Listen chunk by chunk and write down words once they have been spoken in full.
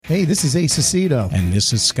Hey, this is Ace Aceto. And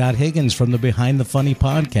this is Scott Higgins from the Behind the Funny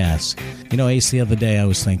podcast. You know, Ace, the other day I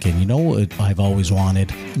was thinking, you know what I've always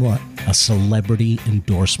wanted? What? A celebrity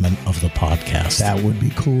endorsement of the podcast. That would be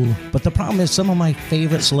cool. But the problem is some of my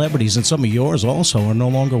favorite celebrities, and some of yours also, are no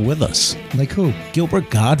longer with us. Like who? Gilbert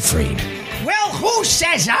Gottfried. Well, who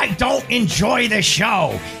says I don't enjoy the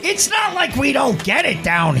show? It's not like we don't get it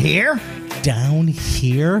down here. Down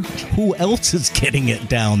here? Who else is getting it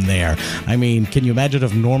down there? I mean, can you imagine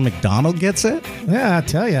if Norm Macdonald gets it? Yeah, I'll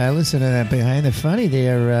tell you, I listen to that Behind the Funny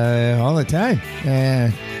there all the time.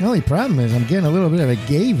 The only problem is I'm getting a little bit of a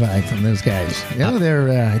gay vibe from those guys. You know,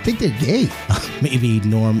 I think they're gay. Maybe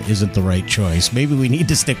Norm isn't the right choice. Maybe we need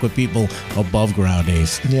to stick with people above ground,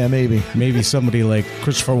 Ace. Yeah, maybe. Maybe somebody like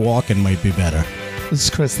Christopher Walken might be better. This is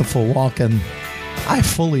Christopher Walken. I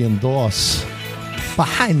fully endorse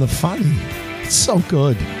Behind the Funny. It's so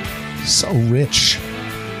good. So rich.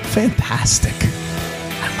 Fantastic.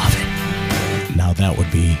 I love it. Now that would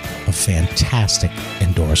be a fantastic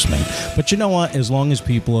endorsement. But you know what? As long as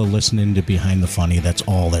people are listening to Behind the Funny, that's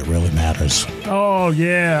all that really matters. Oh,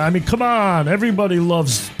 yeah. I mean, come on. Everybody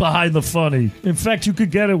loves Behind the Funny. In fact, you could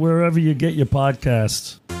get it wherever you get your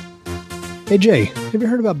podcasts. Hey, Jay, have you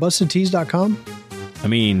heard about BustedTees.com? I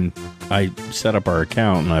mean, I set up our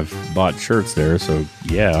account and I've bought shirts there, so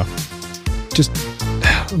yeah.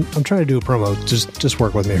 I'm trying to do a promo. Just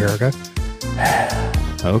work with me here, okay?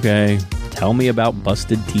 Okay. Tell me about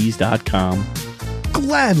BustedTees.com.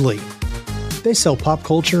 Gladly. They sell pop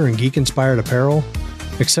culture and geek-inspired apparel,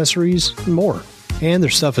 accessories, and more. And their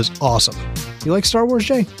stuff is awesome. You like Star Wars,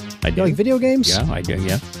 Jay? I do. You like video games? Yeah, I do,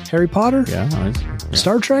 yeah. Harry Potter? Yeah.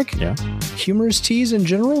 Star Trek? Yeah. Humorous tees in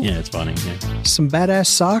general? Yeah, it's funny. Yeah. Some badass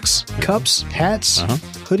socks, cups, hats,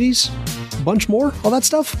 hoodies, a bunch more? All that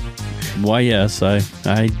stuff? Why, yes, I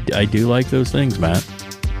do like those things, Matt.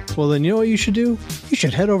 Well, then you know what you should do? You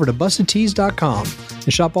should head over to BustedTees.com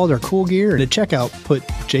and shop all their cool gear. And at checkout, put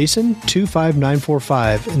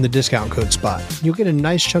Jason25945 in the discount code spot. You'll get a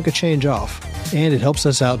nice chunk of change off, and it helps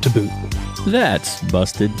us out to boot. That's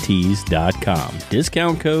BustedTees.com.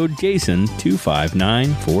 Discount code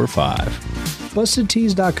Jason25945.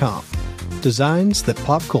 BustedTees.com. Designs that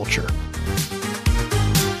pop culture.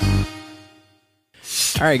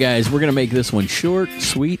 All right, guys, we're going to make this one short,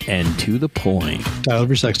 sweet, and to the point. Dial over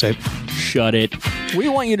your sex tape. Shut it. We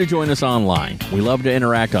want you to join us online. We love to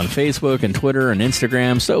interact on Facebook and Twitter and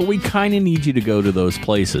Instagram, so we kind of need you to go to those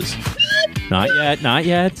places. Not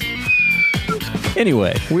yet.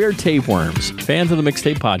 Anyway, we are Tapeworms, fans of the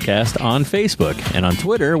Mixtape Podcast on Facebook, and on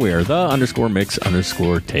Twitter, we are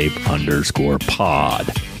the_mix_tape_pod.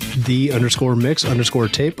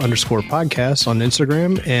 The_mix_tape_podcast on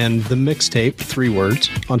Instagram, and the mixtape, 3 words,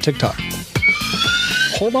 on TikTok.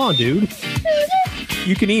 Hold on, dude.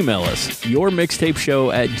 You can email us,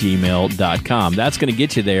 yourmixtapeshow@gmail.com. That's going to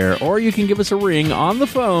get you there, or you can give us a ring on the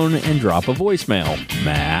phone and drop a voicemail.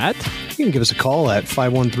 Matt? You can give us a call at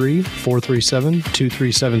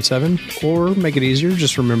 513-437-2377, or make it easier,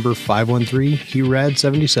 just remember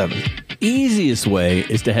 513-HERAD77. Easiest way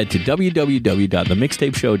is to head to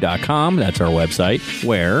www.themixtapeshow.com. That's our website,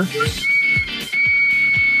 where...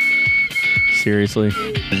 Seriously?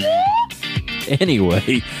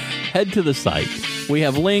 Anyway, head to the site. We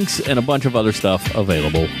have links and a bunch of other stuff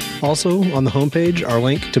available. Also, on the homepage, our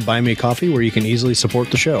link to Buy Me a Coffee, where you can easily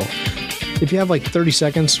support the show. If you have like 30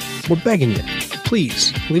 seconds, we're begging you.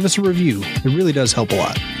 Please, leave us a review. It really does help a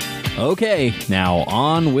lot. Okay, now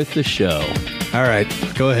on with the show. All right,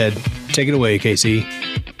 go ahead. Take it away, Casey.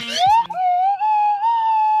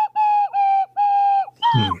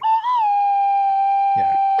 Yeah.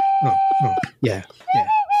 Oh, yeah.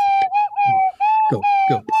 Go,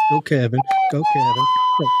 Kevin. Go, Kevin.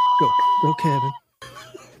 Go, Kevin.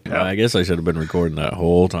 I guess I should have been recording that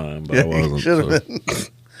whole time, but I wasn't. Should have been.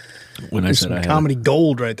 When I said I had comedy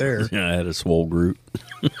gold right there. Yeah, I had a swole Groot.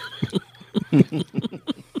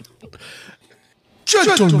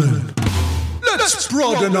 Gentlemen, let's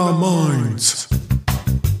broaden our minds.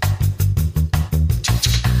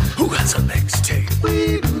 Who has a mixtape?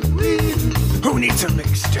 Who needs a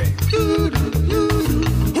mixtape?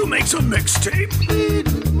 Who makes a mixtape?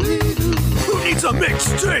 Who needs a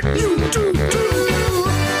mixtape? You do.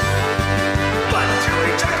 But do we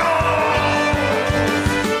take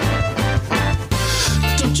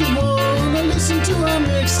Don't you wanna listen to our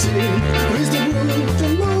mixtape? Raise the roof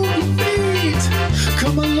and move your feet.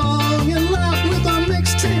 Come along and laugh with our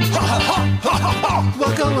mixtape. Ha ha ha ha ha.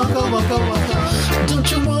 Waka waka waka waka. Don't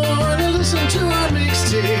you wanna listen to our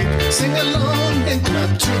mixtape? Sing along and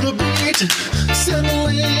clap to the beat. Settle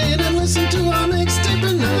in and listen to our mixtape.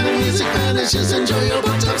 And now the music vanishes. Enjoy your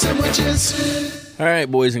butt up sandwiches. All right,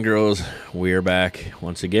 boys and girls, we are back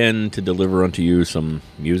once again to deliver unto you some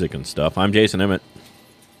music and stuff. I'm Jason Emmett.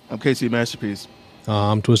 I'm Casey Masterpiece.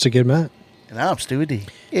 I'm Twisted Kid Matt. And I'm Stewie D.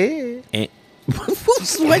 And what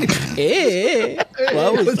was that?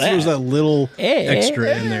 There was that little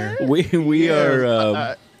extra in there.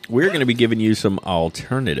 We're going to be giving you some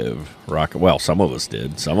alternative rock. Well, some of us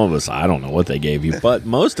did. Some of us, I don't know what they gave you, but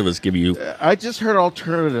most of us give you. I just heard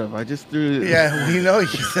alternative. I just threw it. Yeah, we know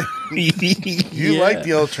you like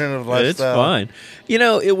the alternative lifestyle. It's fine. You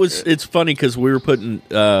know, it's funny because we were putting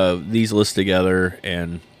these lists together,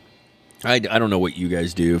 and I don't know what you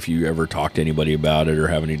guys do, if you ever talk to anybody about it or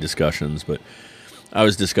have any discussions, but I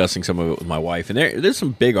was discussing some of it with my wife, and there's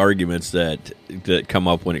some big arguments that come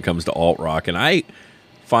up when it comes to alt rock, and I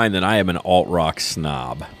find that I am an alt rock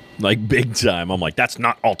snob, like big time. I'm like, that's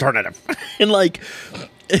not alternative. And like,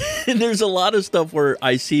 there's a lot of stuff where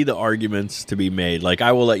I see the arguments to be made. Like,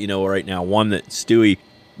 I will let you know right now, one that Stewie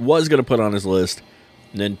was going to put on his list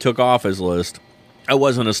and then took off his list. I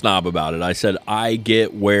wasn't a snob about it. I said, I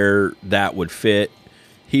get where that would fit.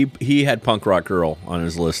 He had Punk Rock Girl on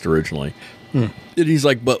his list originally. And he's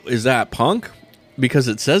like, but is that punk? Because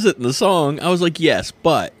it says it in the song. I was like, yes,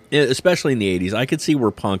 but especially in the 80s, I could see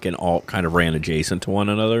where punk and alt kind of ran adjacent to one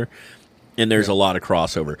another, and there's a lot of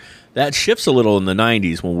crossover. That shifts a little in the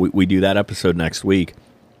 90s when we do that episode next week.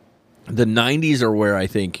 The 90s are where I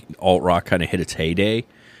think alt rock kind of hit its heyday,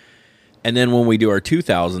 and then when we do our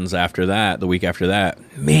 2000s after that, the week after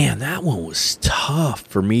that, man, that one was tough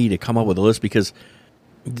for me to come up with a list because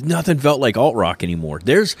nothing felt like alt rock anymore.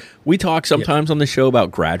 We talk sometimes on the show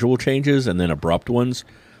about gradual changes and then abrupt ones.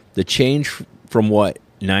 The change from what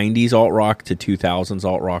 90s alt rock to 2000s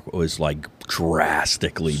alt rock was like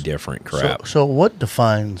drastically different crap. So what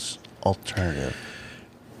defines alternative?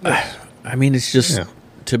 I mean, it's just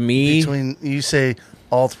to me. Between you say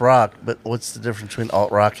alt rock, but what's the difference between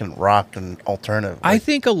alt rock and alternative? I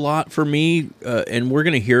think a lot for me, and we're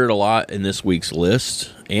going to hear it a lot in this week's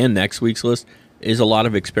list and next week's list, is a lot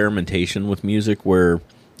of experimentation with music where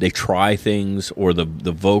they try things or the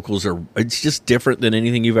vocals it's just different than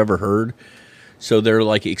anything you've ever heard. So they're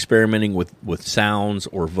like experimenting with sounds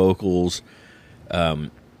or vocals,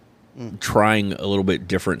 trying a little bit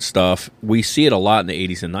different stuff. We see it a lot in the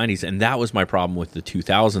 80s and 90s, and that was my problem with the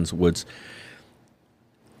 2000s was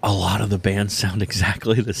a lot of the bands sound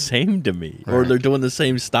exactly the same to me, or they're doing the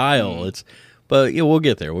same style. But we'll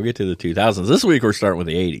get there. We'll get to the 2000s. This week we're starting with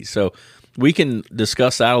the 80s. So we can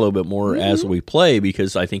discuss that a little bit more as we play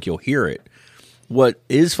because I think you'll hear it. What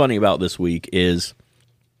is funny about this week is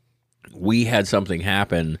we had something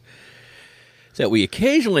happen that we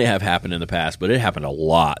occasionally have happened in the past, but it happened a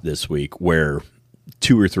lot this week where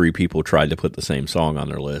 2 or 3 people tried to put the same song on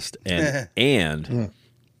their list, and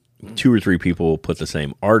 2 or 3 people put the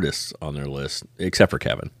same artists on their list, except for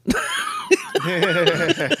Kevin.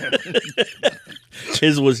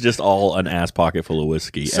 His was just all an ass pocket full of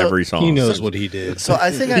whiskey, every song. He knows what he did. So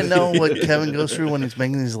I think I know what Kevin goes through when he's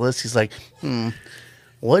making these lists. He's like,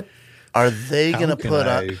 what are they going to put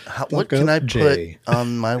on? What can I put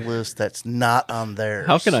on my list that's not on theirs?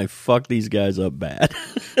 How can I fuck these guys up bad?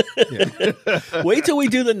 Wait till we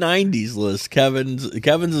do the 90s list. Kevin's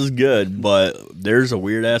is good, but there's a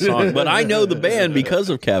weird ass song. But I know the band because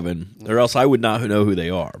of Kevin, or else I would not know who they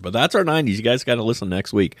are. But that's our 90s. You guys got to listen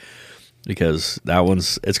next week because it's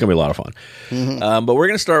going to be a lot of fun. But we're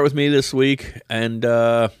going to start with me this week, and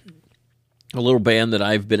a little band that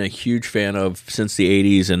I've been a huge fan of since the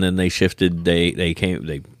 80s, and then they shifted.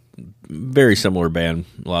 They very similar band,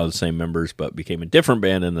 a lot of the same members, but became a different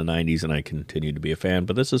band in the 90s, and I continue to be a fan.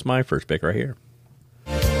 But this is my first pick right here.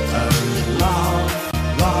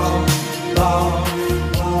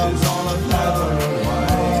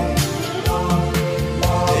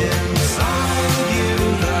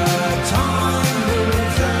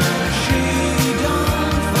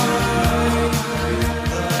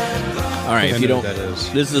 All right, if you don't,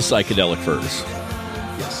 this is the Psychedelic Furs.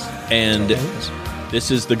 Yes. And this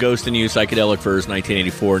is the Ghost in You Psychedelic Furs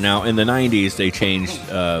 1984. Now, in the 90s, they changed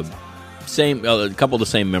a couple of the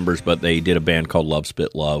same members, but they did a band called Love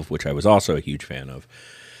Spit Love, which I was also a huge fan of.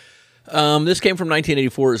 This came from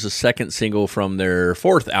 1984 as the second single from their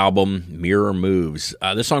fourth album, Mirror Moves.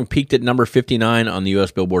 This song peaked at number 59 on the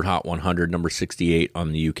U.S. Billboard Hot 100, number 68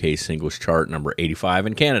 on the UK Singles Chart, number 85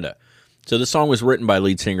 in Canada. So the song was written by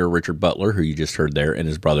lead singer Richard Butler, who you just heard there, and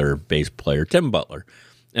his brother, bass player Tim Butler.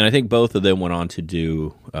 And I think both of them went on to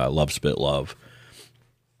do Love Spit Love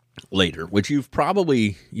later, which you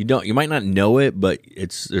might not know it, but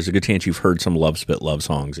there's a good chance you've heard some Love Spit Love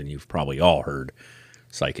songs, and you've probably all heard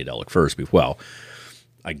Psychedelic Furs. Well,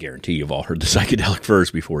 I guarantee you've all heard the psychedelic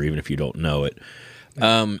furs before, even if you don't know it.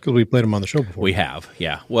 Because we played them on the show before. We have,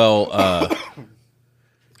 yeah. Well, a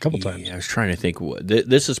couple times. I was trying to think.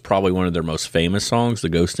 This is probably one of their most famous songs, "The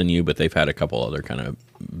Ghost in You," but they've had a couple other kind of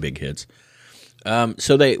big hits.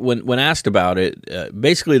 So they, when asked about it,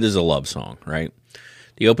 basically this is a love song, right?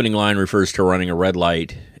 The opening line refers to running a red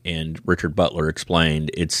light, and Richard Butler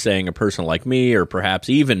explained, it's saying a person like me, or perhaps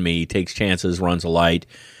even me, takes chances, runs a light.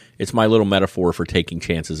 It's my little metaphor for taking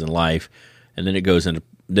chances in life. And then it goes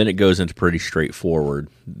into pretty straightforward.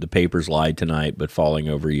 The papers lied tonight, but falling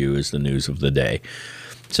over you is the news of the day.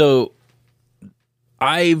 So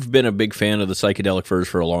I've been a big fan of the Psychedelic Furs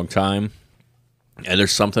for a long time. And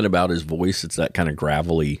there's something about his voice. It's that kind of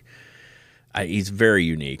gravelly. He's very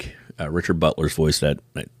unique. Richard Butler's voice, that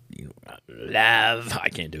love, I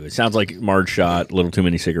can't do it. Sounds like Marge shot a little too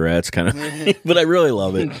many cigarettes, kind of. But I really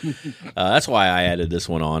love it. That's why I added this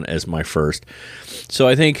one on as my first. So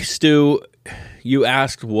I think, Stu, you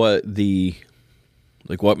asked what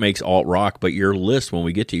makes alt rock, but your list when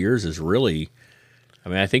we get to yours is really. I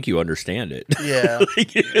mean, I think you understand it. Yeah.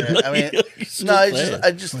 I mean,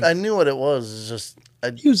 I knew what it was. It's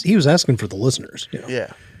just he was asking for the listeners. You know?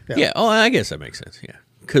 Yeah. Oh, I guess that makes sense. Yeah,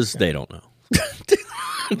 because they don't know.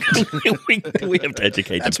 we have to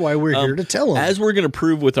educate them. That's why we're here to tell them. As we're going to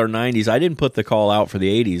prove with our 90s, I didn't put the call out for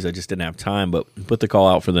the 80s. I just didn't have time, but put the call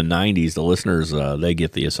out for the 90s. The listeners, they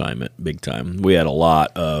get the assignment big time. We had a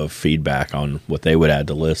lot of feedback on what they would add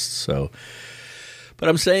to lists. So, but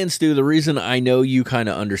I'm saying, Stu, the reason I know you kind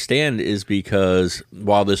of understand is because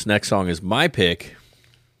while this next song is my pick,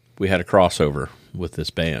 we had a crossover with this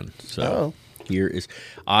band. So here is,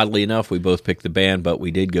 oddly enough, we both picked the band, but we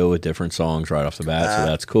did go with different songs right off the bat, so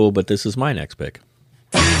that's cool. But this is my next pick.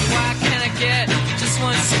 Why can't I get just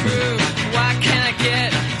one screw? Why can't I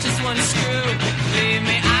get just one screw? Believe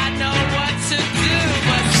me, I know what to do,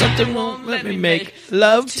 but something won't let me make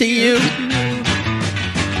love to you.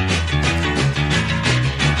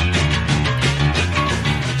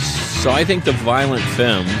 So I think the Violent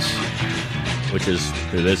Femmes, which is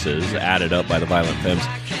who this is, added up by the Violent Femmes,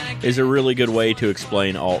 is a really good way to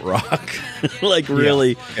explain alt rock.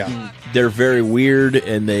 Really, they're very weird,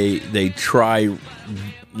 and they try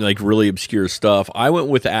like really obscure stuff. I went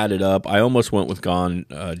with Added Up. I almost went with Gone,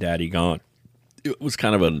 Daddy Gone. It was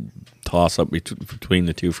kind of a toss up between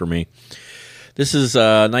the two for me. This is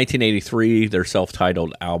 1983, their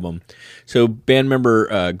self-titled album. So band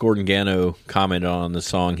member Gordon Gano commented on the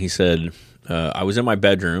song. He said, I was in my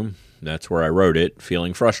bedroom, that's where I wrote it,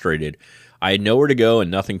 feeling frustrated. I had nowhere to go and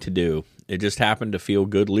nothing to do. It just happened to feel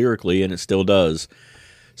good lyrically, and it still does.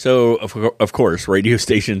 So, of course, radio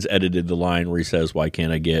stations edited the line where he says, why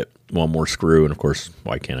can't I get one more screw? And, of course,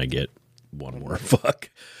 why can't I get one more fuck?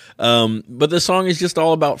 But the song is just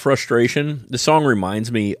all about frustration. The song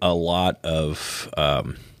reminds me a lot of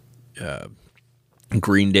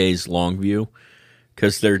Green Day's Longview,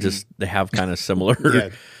 because they have kind of similar...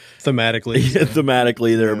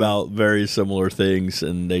 Thematically. They're about very similar things,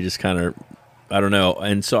 and they just kind of, I don't know.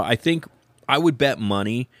 And so I think I would bet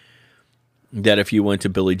money that if you went to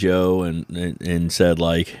Billy Joe and said,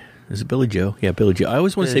 like, is it Billy Joe? Yeah, Billy Joe. I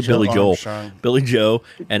always want to say Billy Joel. Billy Joe,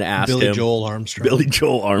 and asked him. Billy Joel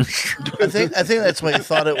Armstrong. I think that's why you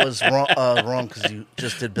thought it was wrong because you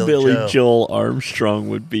just did Billy Joe. Joel Armstrong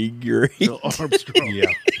would be great. Bill Armstrong. Yeah.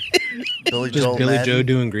 Billy Joe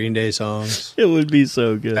doing Green Day songs. It would be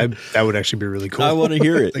so good. That would actually be really cool. I want to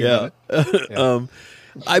hear it. Yeah.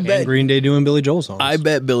 I bet Green Day doing Billy Joel songs. I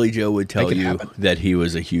bet Billy Joe would tell you that he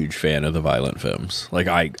was a huge fan of the Violent Femmes. Like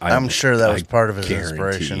I'm sure that was part of his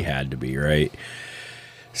inspiration. He had to be, right?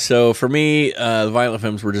 So for me, the Violent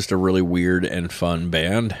Femmes were just a really weird and fun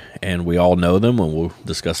band, and we all know them, and we'll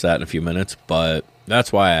discuss that in a few minutes. But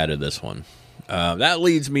that's why I added this one. That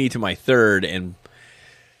leads me to my third, and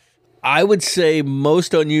I would say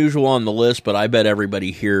most unusual on the list, but I bet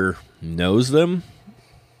everybody here knows them.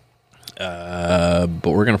 But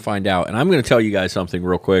we're going to find out. And I'm going to tell you guys something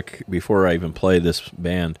real quick before I even play this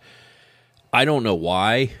band. I don't know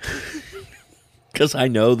why, because I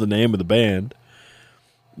know the name of the band.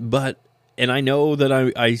 And I know that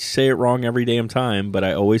I say it wrong every damn time, but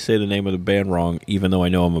I always say the name of the band wrong, even though I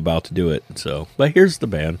know I'm about to do it. So, but here's the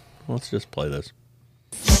band. Let's just play this.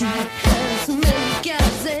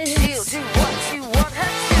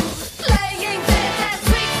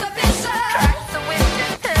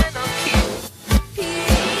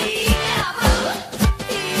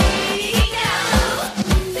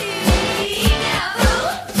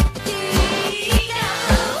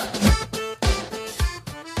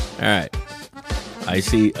 All right. I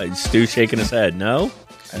see Stu shaking his head. No?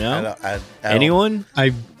 No? I don't- Anyone?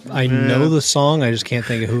 I know the song. I just can't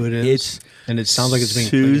think of who it is. And it sounds like it's being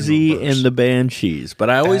played in Susie reverse. and the Banshees. But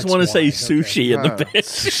I always That's want to say why, Sushi and the okay.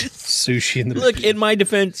 Banshees. Sushi and the Look, in my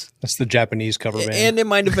defense, That's the Japanese cover band. and in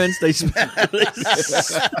my defense, they.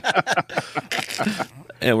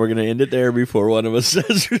 And we're gonna end it there before one of us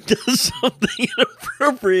says or does something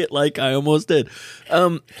inappropriate, like I almost did.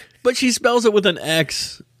 But she spells it with an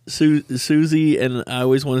X, Susie, and I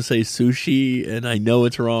always want to say sushi, and I know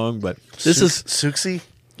it's wrong, but this is Suxi.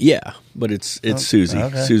 Yeah, but it's Susie,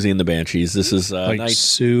 okay. Susie and the Banshees. This is like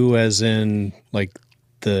Sioux, as in like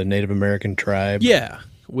the Native American tribe. yeah,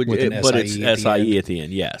 with an but it's SIE at the SIE end. at the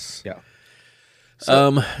end. Yes. Yeah.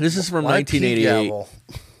 This is from Why 1988. Gavel?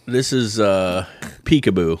 This is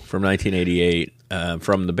Peekaboo from 1988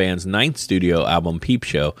 from the band's ninth studio album, Peep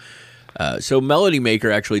Show. So Melody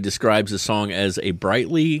Maker actually describes the song as a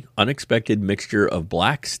brightly unexpected mixture of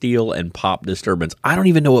black steel and pop disturbance. I don't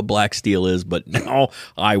even know what black steel is, but now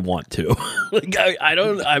I want to. Like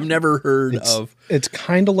I've never heard of. It's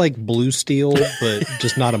kind of like blue steel, but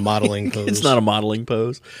just not a modeling pose. It's not a modeling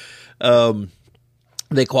pose.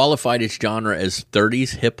 They qualified its genre as 30s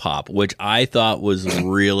hip hop, which I thought was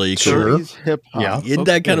really cool. Hip hop. Yeah. Isn't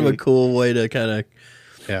that kind of a cool way to kind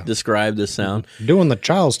of describe this sound? Doing the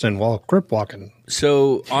Charleston while crip walking.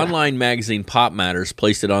 So, online magazine Pop Matters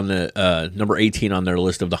placed it on the number 18 on their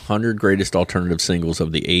list of the 100 greatest alternative singles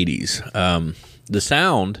of the 80s. The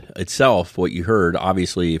sound itself, what you heard,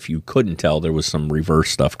 obviously, if you couldn't tell, there was some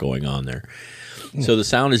reverse stuff going on there. So the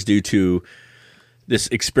sound is due to this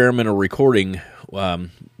experimental recording,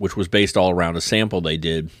 which was based all around a sample they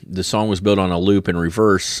did. The song was built on a loop in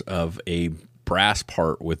reverse of a brass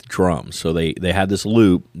part with drums. So they had this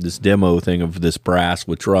loop, this demo thing of this brass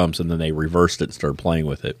with drums, and then they reversed it and started playing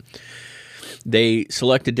with it. They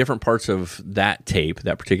selected different parts of that tape,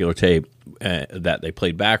 that particular tape, that they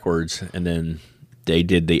played backwards, and then they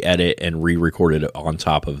did the edit and re-recorded it on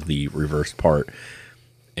top of the reversed part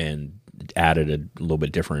and added a little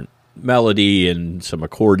bit different melody and some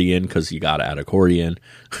accordion, because you got to add accordion.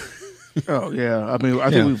 Oh, yeah. I mean,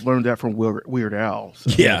 I think we've learned that from Weird Al.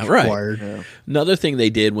 So. Yeah, right. Yeah. Another thing they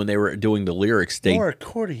did when they were doing the lyrics, More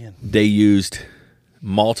accordion. they used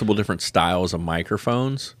multiple different styles of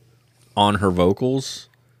microphones on her vocals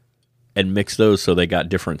and mixed those so they got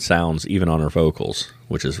different sounds even on her vocals,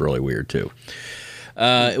 which is really weird too.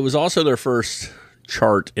 It was also their first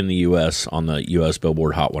chart in the U.S. on the U.S.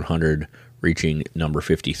 Billboard Hot 100, reaching number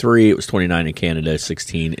 53. It was 29 in Canada,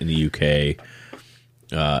 16 in the U.K.,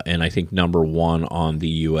 and I think number 1 on the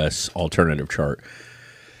U.S. alternative chart.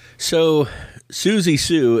 So Susie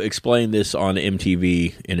Sue explained this on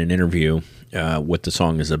MTV in an interview, what the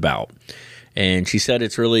song is about. And she said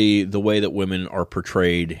it's really the way that women are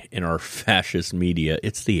portrayed in our fascist media.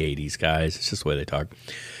 It's the 80s, guys. It's just the way they talk.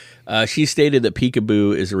 She stated that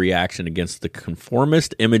Peekaboo is a reaction against the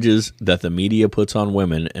conformist images that the media puts on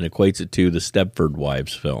women and equates it to the Stepford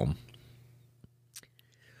Wives film.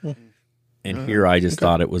 And here I just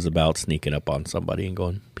thought it was about sneaking up on somebody and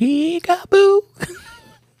going, Peekaboo.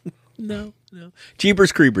 No.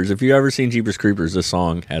 Jeepers Creepers. If you've ever seen Jeepers Creepers, this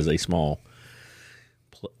song has a small...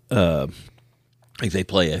 like they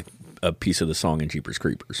play a piece of the song in Jeepers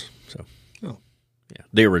Creepers. So, yeah,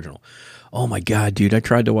 the original. Oh my God, dude! I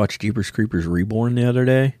tried to watch Jeepers Creepers Reborn the other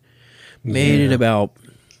day. Made it about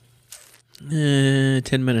 10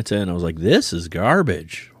 minutes in. I was like, "This is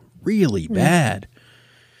garbage, really bad."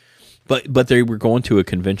 But they were going to a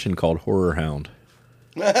convention called Horror Hound.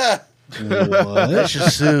 They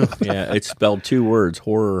should sue. Yeah, it's spelled 2 words,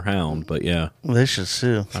 Horror Hound. But yeah, They should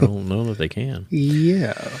sue. I don't know that they can.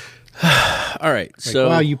 Yeah. All right, so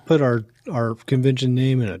Wow, you put our convention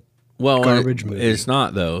name in a garbage movie. It's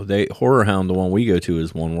not though. Horror Hound, the one we go to,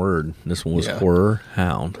 is one word. This one was Horror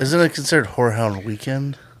Hound. Isn't it considered Horror Hound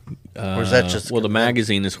Weekend? Or is that just the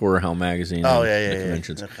magazine is Horror Hound magazine? Oh, and yeah, the yeah.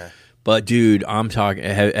 conventions. Okay. But dude, I'm talking.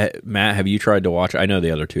 Matt, have you tried to watch? I know the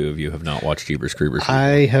other two of you have not watched Jeepers Creepers.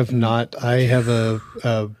 I have not. I have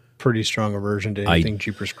a pretty strong aversion to anything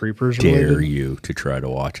Jeepers Creepers related. Dare you to try to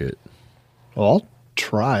watch it? Well, I'll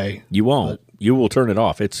try. You won't. You will turn it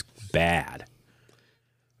off. It's bad.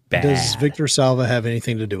 Bad. Does Victor Salva have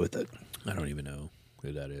anything to do with it? I don't even know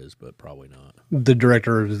who that is, but probably not. The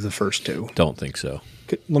director of the first 2. Don't think so.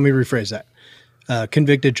 Let me rephrase that.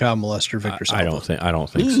 Convicted child molester Victor Salva. I don't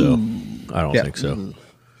think so. I don't think so.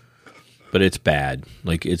 But it's bad.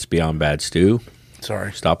 Like, it's beyond bad, Stu.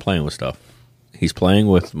 Sorry. Stop playing with stuff. He's playing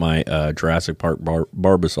with my Jurassic Park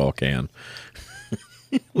Barbasol can,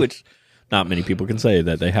 which not many people can say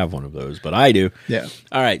that they have one of those, but I do. Yeah.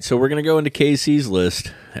 All right, so we're going to go into KC's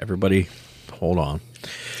list. Everybody, hold on.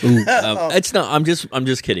 It's not. I'm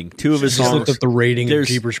just kidding. Two of his Just songs. looked up the rating of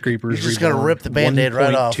Jeepers Creepers. You're just gonna rip the Band-Aid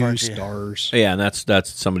right off, aren't you? 1.2 stars. Yeah, and that's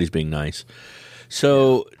somebody's being nice.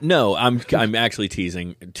 So no, I'm actually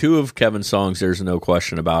teasing. Two of Kevin's songs, there's no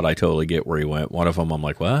question about. I totally get where he went. One of them, I'm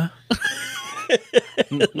like, what?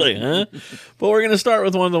 Like, huh? But we're gonna start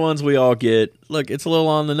with one of the ones we all get. Look, it's a little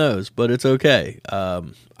on the nose, but it's okay.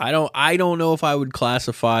 I don't know if I would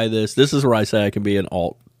classify this. This is where I say I can be an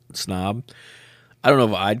alt snob. I don't know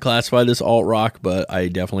if I'd classify this alt rock, but I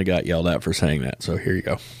definitely got yelled at for saying that. So here you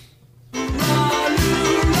go.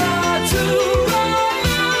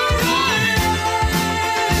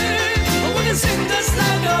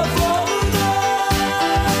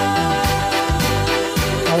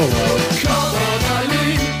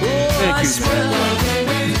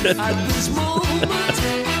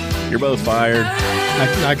 You're both fired.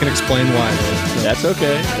 I can explain why, though. That's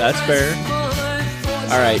okay. That's fair.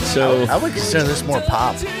 All right, so I would consider this more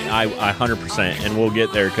pop. I 100%, and we'll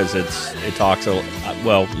get there because it talks a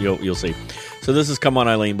well. You'll see. So this is "Come On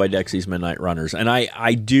Eileen" by Dexy's Midnight Runners, and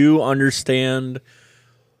I do understand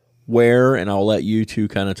where, and I'll let you two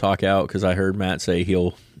kind of talk out because I heard Matt say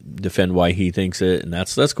he'll defend why he thinks it, and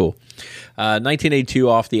that's cool. 1982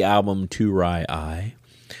 off the album "To Rye Eye."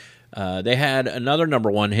 They had another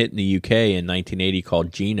number one hit in the UK in 1980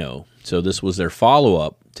 called Gino. So this was their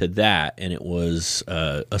follow-up to that, and it was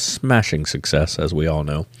a smashing success, as we all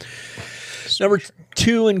know. Number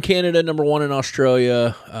 2 in Canada, number 1 in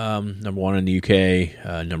Australia, number 1 in the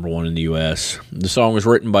UK, number 1 in the US. The song was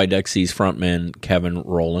written by Dexy's frontman Kevin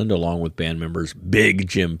Rowland, along with band members Big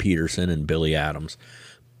Jim Peterson and Billy Adams.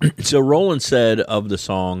 So Rowland said of the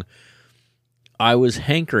song, "I was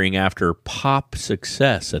hankering after pop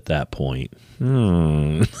success at that point."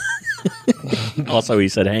 Also, he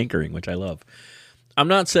said hankering, which I love. "I'm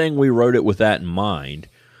not saying we wrote it with that in mind.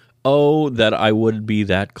 Oh, that I would be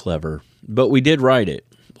that clever. But we did write it,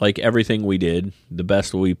 like everything we did, the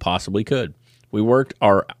best we possibly could. We worked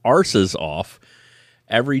our arses off.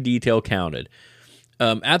 Every detail counted.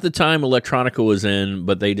 At the time, electronica was in,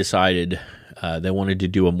 but they decided they wanted to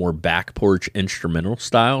do a more back porch instrumental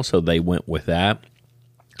style, so they went with that.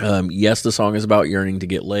 Yes, the song is about yearning to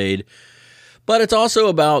get laid, but it's also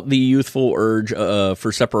about the youthful urge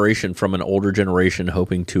for separation from an older generation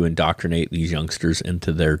hoping to indoctrinate these youngsters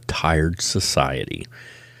into their tired society."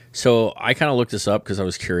 So I kind of looked this up because I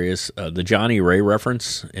was curious. The Johnny Ray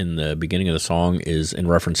reference in the beginning of the song is in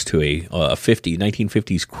reference to a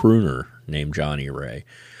 1950s crooner named Johnny Ray.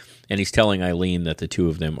 And he's telling Eileen that the two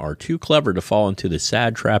of them are too clever to fall into the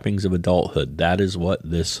sad trappings of adulthood. That is what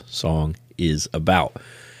this song is about.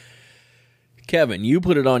 Kevin, you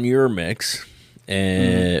put it on your mix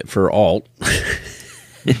for alt.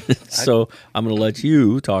 So I'm going to let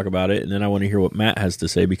you talk about it, and then I want to hear what Matt has to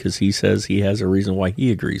say because he says he has a reason why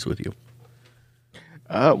he agrees with you.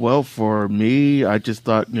 Well, for me, I just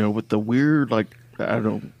thought, with the weird, I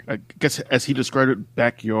guess as he described it,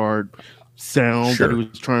 backyard sound that he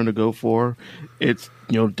was trying to go for, it's,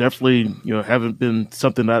 definitely, haven't been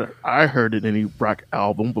something that I heard in any rock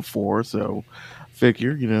album before. So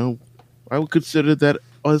figure, I would consider that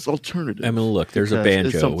as alternative. I mean, look, there's a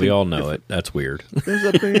banjo. We all know it. That's weird. There's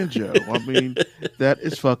a banjo. I mean, that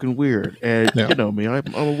is fucking weird. And you know me,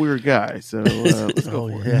 I'm a weird guy. So let's go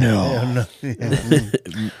for it.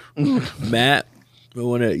 No. Matt,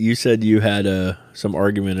 you said you had some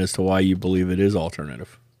argument as to why you believe it is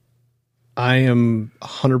alternative. I am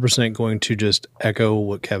 100% going to just echo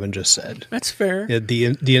what Kevin just said. That's fair.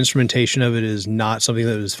 The instrumentation of it is not something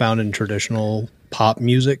that is found in traditional pop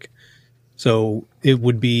music. So it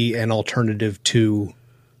would be an alternative to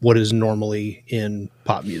what is normally in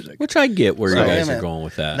pop music. Which I get where you guys are going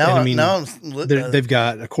with that. They've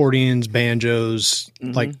got accordions, banjos,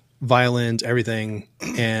 like violins, everything.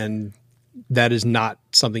 And that is not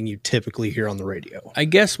something you typically hear on the radio. I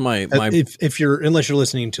guess unless you're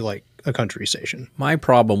listening to like a country station. My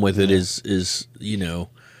problem with it is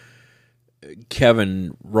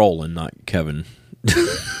Kevin Rowland, not Kevin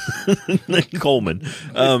Coleman.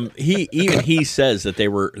 He says that they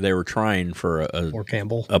were trying for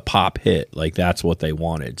a pop hit, like that's what they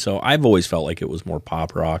wanted. So I've always felt like it was more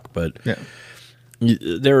pop rock, but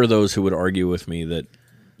there are those who would argue with me that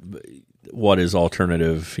what is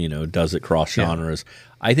alternative, does it cross genres?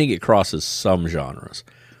 I think it crosses some genres.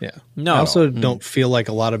 Yeah. No, I also don't feel like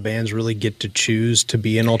a lot of bands really get to choose to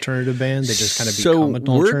be an alternative band. They just kind of become an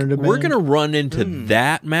alternative band. We're going to run into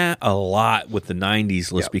that, Matt, a lot with the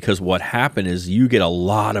 90s list because what happened is you get a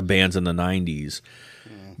lot of bands in the 90s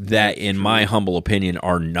that, in my humble opinion,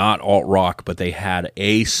 are not alt rock, but they had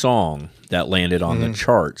a song that landed on the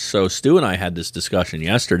charts. So Stu and I had this discussion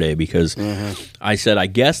yesterday because I said, I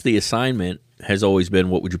guess the assignment has always been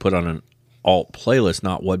what would you put on an alt playlist,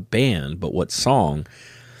 not what band, but what song.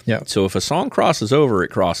 Yeah. So if a song crosses over, it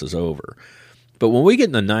crosses over. But when we get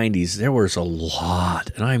in the 90s, there was a lot,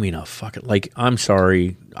 and I mean a fucking, like, I'm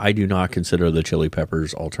sorry, I do not consider the Chili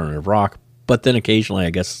Peppers alternative rock, but then occasionally I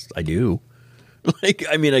guess I do. Like,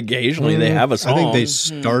 I mean, occasionally they have a song. I think they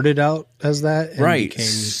started out as that and right. became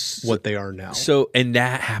what they are now. So, and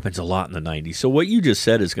that happens a lot in the 90s. So what you just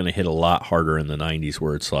said is going to hit a lot harder in the 90s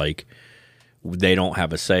where it's like they don't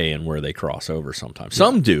have a say in where they cross over sometimes.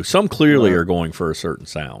 Some do. Some clearly are going for a certain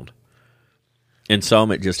sound. And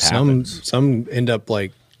some it just happens. Some end up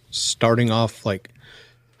like starting off like,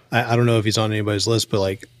 I don't know if he's on anybody's list, but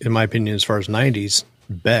like in my opinion, as far as 90s,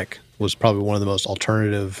 Beck was probably one of the most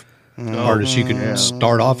alternative artists you could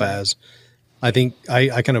start off as. I think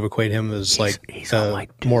I kind of equate him as he's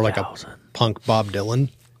more like a punk Bob Dylan.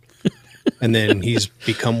 And then he's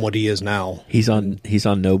become what he is now. He's on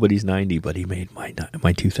nobody's 90, but he made my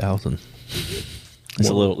 2000. That's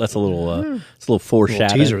a little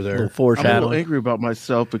foreshadowing. Teaser there. I'm a little angry about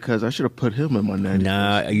myself because I should have put him in my 90s.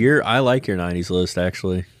 Nah, I like your 90s list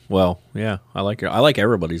actually. Well, yeah, I like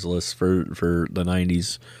everybody's list for the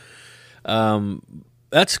 90s.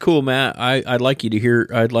 That's cool, Matt. I'd like to hear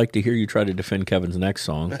you try to defend Kevin's next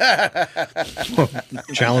song.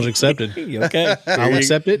 Challenge accepted. Okay, I'll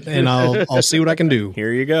accept it, and I'll see what I can do.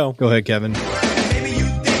 Here you go. Go ahead, Kevin.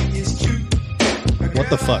 What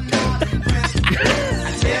the fuck, Kevin?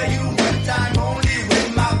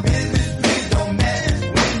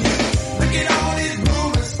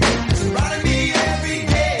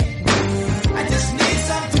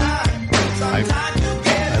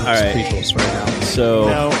 All right. So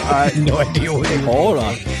I have no idea what you're hold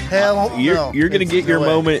on. Hell, you're going to get your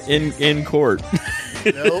moment in court.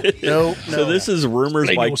 Nope. So this is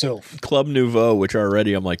Rumors by yourself. Club Nouveau, which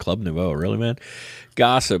already I'm like, Club Nouveau, really, man?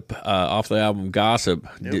 Gossip, off the album Gossip.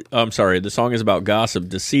 Nope. I'm sorry, the song is about gossip,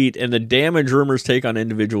 deceit, and the damage rumors take on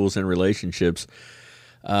individuals and relationships.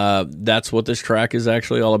 That's what this track is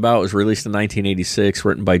actually all about. It was released in 1986,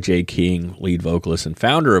 written by Jay King, lead vocalist and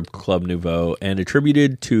founder of Club Nouveau, and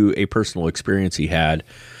attributed to a personal experience he had.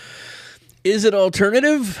 Is it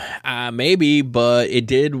alternative? Maybe, but it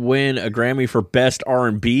did win a Grammy for Best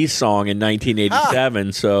R&B Song in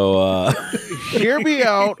 1987. So hear me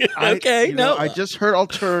out. Okay, I just heard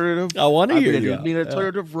alternative. I want to hear you. I mean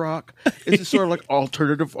alternative rock. It's sort of like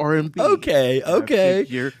alternative R&B. Okay.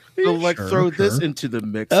 So throw this into the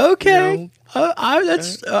mix. Okay, you know?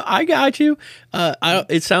 I got you.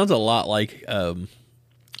 It sounds a lot like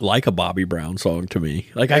a Bobby Brown song to me.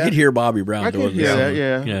 Like I could hear Bobby Brown doing this.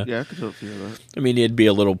 Yeah, I could totally hear that. I mean, it'd be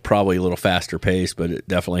probably a little faster paced, but it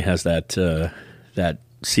definitely has that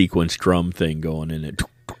sequence drum thing going in it.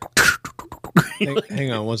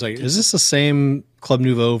 Hang on one second. Is this the same Club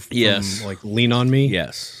Nouveau from Yes. like Lean On Me?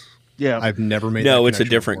 Yes. Yeah. I've never made No, that it's a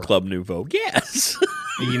different before. Club Nouveau. Yes.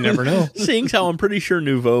 You never know. Seeing how I'm pretty sure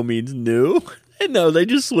Nouveau means new. And no, they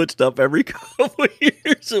just switched up every couple of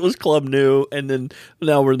years. It was Club New, and then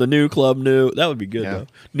now we're the new Club New. That would be good, though.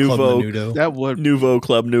 Nouveau. Club That would. Nouveau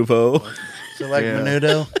Club Nouveau. So like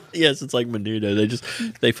Menudo? Yes, it's like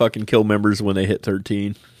Menudo. They fucking kill members when they hit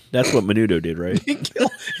 13. That's what Menudo did, right?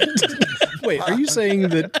 Wait, are you saying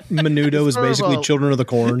that Menudo is basically Children of the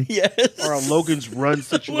Corn? Yes. Or a Logan's Run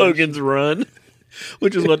situation. Logan's Run.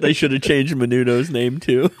 Which is what they should have changed Menudo's name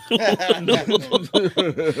to.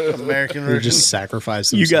 American They version. just sacrifice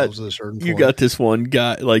themselves at a certain point. You got this one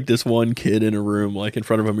guy, like this one kid in a room, like in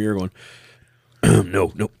front of a mirror going,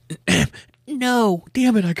 no, no,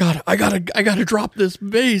 damn it, I gotta drop this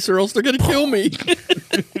bass or else they're gonna kill me.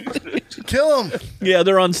 Kill him. Yeah,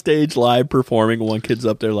 they're on stage live performing. One kid's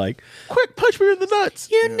up there like, Quick, punch me in the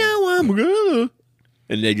nuts. you know I'm gonna.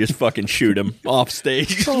 And they just fucking shoot him off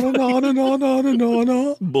stage. Bullet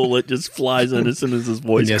just flies in as soon as his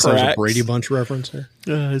voice Yes, cracks. there's a Brady Bunch reference here.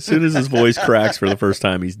 As soon as his voice cracks for the first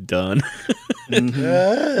time, he's done.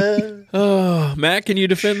 Oh, Matt, can you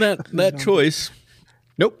defend that choice?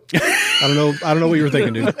 Nope. I don't know what you were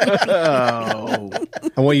thinking, dude. I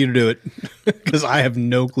want you to do it because I have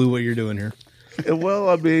no clue what you're doing here. Well,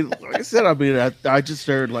 I mean, like I said, I just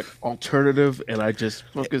heard like alternative, and I just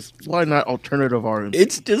focused. Why not alternative R&B?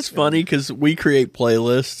 It's just funny because we create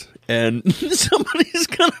playlists, and somebody's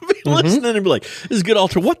gonna be listening and be like, "This is good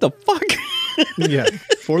alter." What the fuck? Yeah.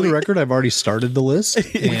 For the record, I've already started the list.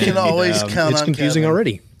 We can always count it's on confusing Kevin.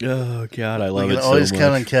 already. Oh God, I love We it can so always much.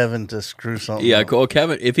 count on Kevin to screw something. Yeah, up. cool.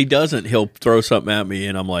 Kevin, if he doesn't, he'll throw something at me,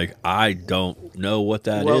 and I'm like, I don't know what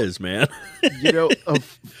that is, man. You know,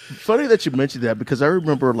 funny that you mentioned that because I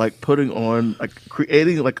remember like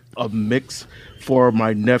creating like a mix for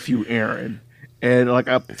my nephew Aaron. And like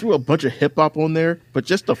I threw a bunch of hip hop on there, but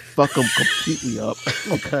just to fuck him completely up,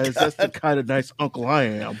 because that's the kind of nice uncle I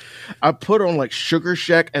am. I put on like Sugar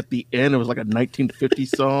Shack at the end. It was like a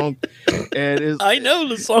 1950s song, and I know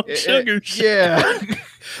the song Sugar Shack. Yeah,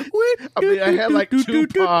 I mean I had like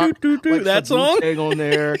Tupac, like that song on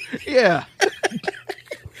there. Yeah,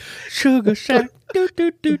 Sugar Shack. Brilliant.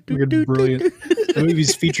 The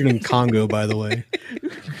movie's featured in Congo, by the way.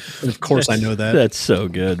 And of course, I know that. That's so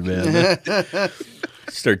good, man.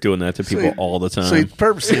 Start doing that to people all the time. So he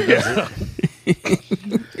purposely does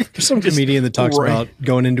it. There's some comedian that talks about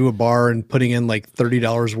going into a bar and putting in like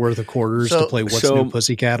 $30 worth of quarters to play What's New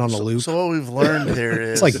Pussycat on a loop. So what we've learned here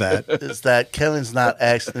is it's like that. Is that Kevin's not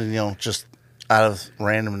actually, just out of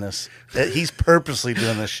randomness. He's purposely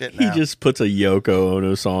doing this shit now. He just puts a Yoko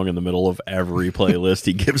Ono song in the middle of every playlist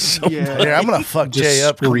he gives somebody. Here, I'm gonna fuck Jay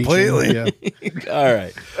up completely. Yeah. All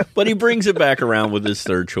right, but he brings it back around with his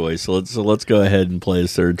third choice. So let's go ahead and play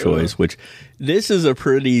his third choice. Which this is a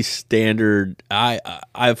pretty standard.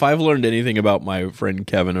 If I've learned anything about my friend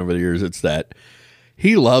Kevin over the years, it's that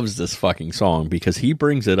he loves this fucking song because he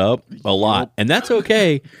brings it up a lot, and that's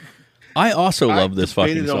okay. I also love this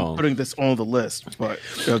fucking song. Putting this on the list, but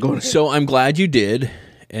go ahead. So I'm glad you did,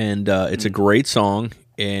 and it's a great song,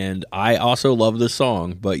 and I also love this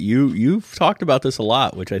song. But you've talked about this a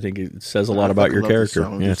lot, which I think it says a lot about your character.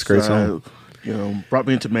 Yeah, it's a great song. Brought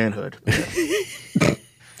me into manhood.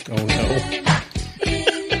 Oh no!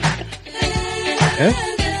 Yeah?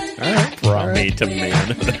 All right, brought me to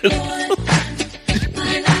manhood.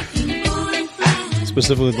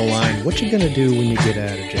 Specifically the line, "What you gonna do when you get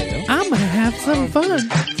out of jail?" I'm gonna have some fun.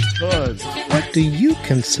 What do you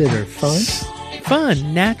consider fun?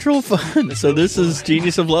 Fun, natural fun. So this is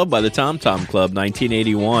Genius of Love by the Tom Tom Club,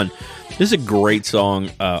 1981. This is a great song.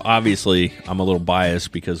 Obviously, I'm a little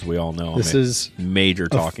biased because we all know this is major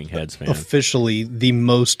Talking Heads fan. Officially the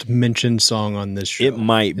most mentioned song on this show. It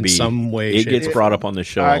might be. In some way. It gets brought up on the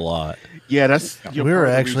show a lot. Yeah, that's... We were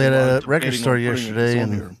actually at a record store yesterday,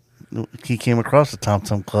 and he came across the Tom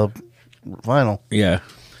Tom Club vinyl. Yeah.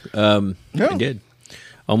 I did.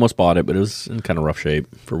 Almost bought it, but it was in kind of rough shape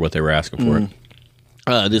for what they were asking for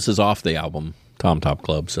it. This is off the album Tom Top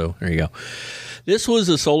Club, so there you go. This was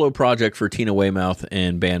a solo project for Tina Weymouth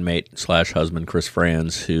and bandmate / husband Chris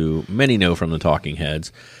Franz, who many know from the Talking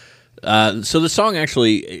Heads. So the song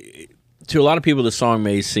actually, to a lot of people, the song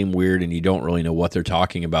may seem weird and you don't really know what they're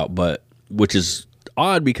talking about, but which is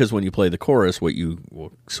odd because when you play the chorus,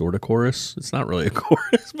 sort of chorus, it's not really a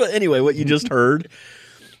chorus, but anyway, what you just heard.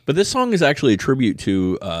 But this song is actually a tribute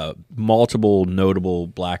to multiple notable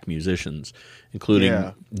black musicians,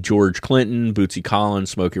 including George Clinton, Bootsy Collins,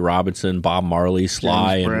 Smokey Robinson, Bob Marley,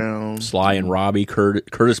 Sly and Robbie,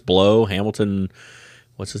 Curtis Blow, Hamilton.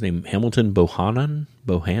 What's his name? Hamilton Bohannon?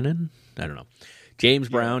 I don't know. James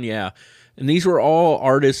Brown, yeah. And these were all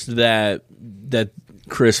artists that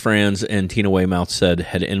Chris Franz and Tina Weymouth said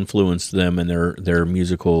had influenced them in their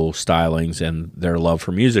musical stylings and their love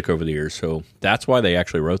for music over the years. So that's why they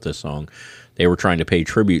actually wrote this song. They were trying to pay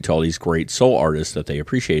tribute to all these great soul artists that they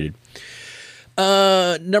appreciated.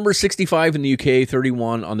 Number 65 in the UK,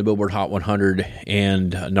 31 on the Billboard Hot 100,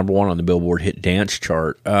 and number 1 on the Billboard Hit Dance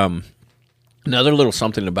chart. Another little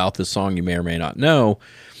something about this song you may or may not know,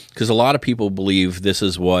 because a lot of people believe this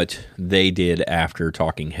is what they did after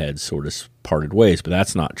Talking Heads sort of parted ways, but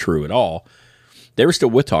that's not true at all. They were still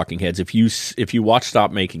with Talking Heads. If you watch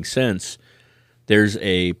Stop Making Sense, there's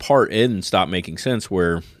a part in Stop Making Sense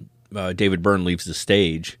where David Byrne leaves the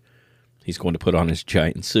stage. He's going to put on his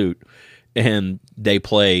giant suit, and they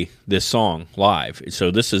play this song live.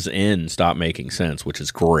 So this is in Stop Making Sense, which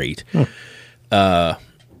is great.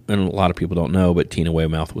 And a lot of people don't know, but Tina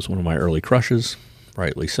Weymouth was one of my early crushes.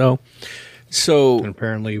 Rightly so. And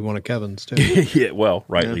apparently one of Kevin's too. Yeah, well,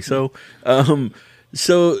 rightly so.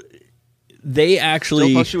 So they actually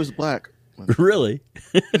Still thought she was black. Really?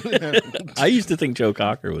 I used to think Joe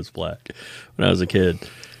Cocker was black when I was a kid.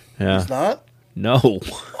 Yeah. He's not? No.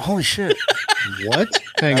 Holy shit. What?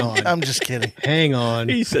 Hang on. I'm just kidding. Hang on.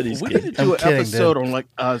 He said he's We kidding. need to do an episode on like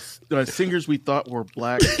singers we thought were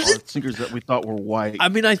black or singers that we thought were white. I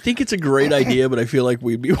mean, I think it's a great idea, but I feel like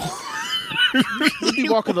we'd be We'd be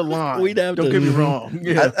walking the line. We'd have Don't to- get me wrong.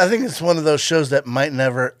 Yeah. I think it's one of those shows that might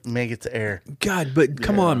never make it to air. God, but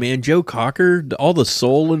come on, man. Joe Cocker, all the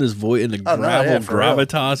soul in his voice and the Oh, no, gravel yeah, for real.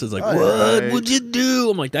 gravitas is like, Oh, what yeah. would you do?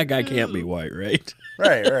 I'm like, that guy can't be white, right?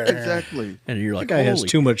 Right. Exactly. And you're like, That guy has holy-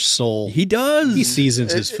 too much soul. He does. He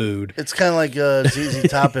seasons his food. It's kind of like ZZ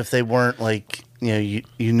Top if they weren't like, you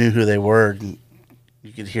knew who they were and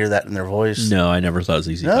you could hear that in their voice. No, I never thought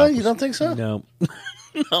ZZ No, Top you was- don't think so? No.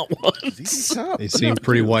 Not once. They seem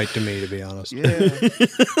pretty white to me, to be honest. Yeah.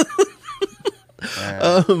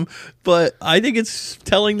 But I think it's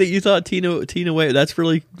telling that you thought Tina Way. That's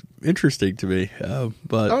really interesting to me.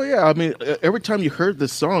 But Oh yeah, I mean, every time you heard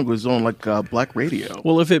this song, it was on like black radio.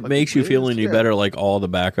 well, if it Like, makes you it feel is, any yeah. better, like all the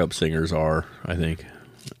backup singers are, I think,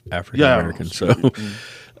 African American.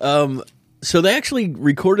 Yeah. So they actually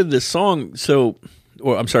recorded this song.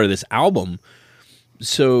 This album.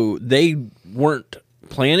 So they weren't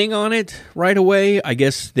planning on it right away. I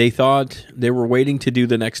guess they thought they were waiting to do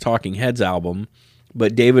the next Talking Heads album,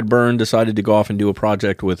 but David Byrne decided to go off and do a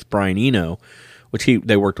project with Brian Eno, which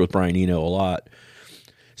they worked with Brian Eno a lot.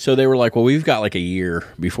 So they were like, well, we've got like a year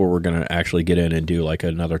before we're going to actually get in and do like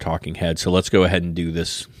another Talking Head. So let's go ahead and do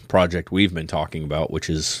this project we've been talking about, which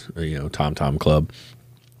is, Tom Tom Club.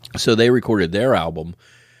 So they recorded their album,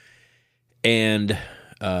 and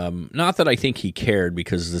not that I think he cared,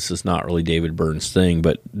 because this is not really David Byrne's thing,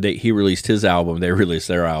 but he released his album, they released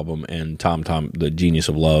their album, and Tom, the Genius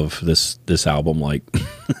of Love, this album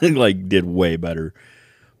like did way better.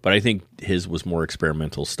 But I think his was more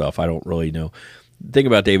experimental stuff. I don't really know. The thing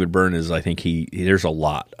about David Byrne is I think there's a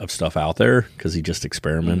lot of stuff out there because he just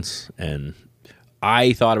experiments. And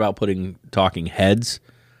I thought about putting Talking Heads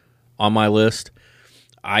on my list.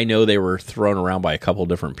 I know they were thrown around by a couple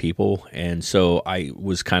different people, and so I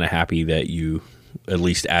was kind of happy that you at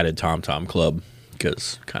least added Tom Tom Club,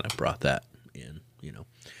 because kind of brought that in,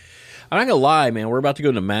 I'm not gonna lie, man. We're about to go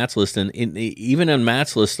into Matt's list, and even in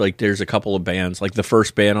Matt's list, like there's a couple of bands, like the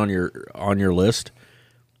first band on your list.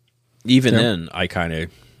 Even then, I kind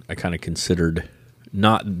of considered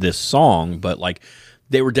not this song, but like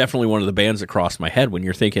they were definitely one of the bands that crossed my head when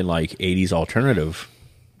you're thinking like 80s alternative.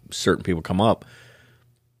 Certain people come up.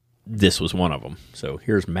 This was one of them. So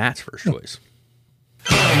here's Matt's first choice.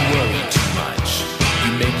 You worry too much.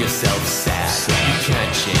 You make yourself sad. You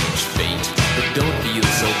can't change fate, but don't feel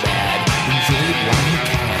so bad. Enjoy it while you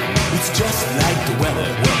can. It's just like the weather.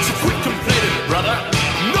 So quit complaining, brother.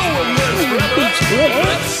 No one lives forever.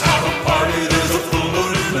 Let's have a party. There's a full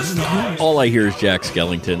moon in the sky. All I hear is Jack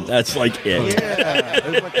Skellington. That's like it. Yeah, it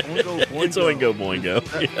was like Oingo Boingo. It's Oingo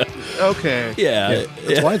Boingo. Yeah. Okay. Yeah.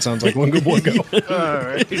 That's why it sounds like Oingo Boingo. All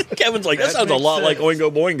right. Kevin's like, that That sounds a makes lot like sense.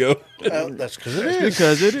 Oingo Boingo. That's because it is.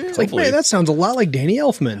 Because it is. It's like, man, that sounds a lot like Danny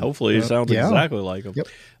Elfman. Hopefully it sounds yeah. exactly like him.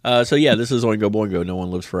 Yep. So yeah, this is Oingo Boingo. No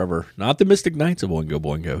One Lives Forever. Not the Mystic Knights of Oingo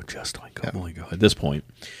Boingo. Just Oingo Boingo at this point.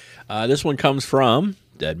 This one comes from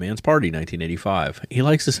Dead Man's Party, 1985. He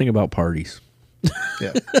likes to sing about parties.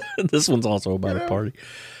 Yeah. This one's also about a party.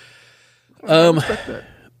 I respect that.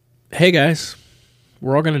 Hey guys,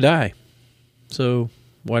 we're all going to die. So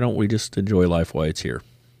why don't we just enjoy life while it's here?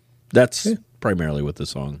 That's primarily what the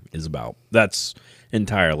song is about. That's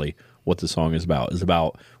entirely what the song is about. Is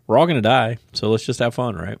about we're all going to die, so let's just have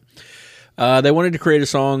fun, right? They wanted to create a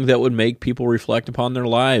song that would make people reflect upon their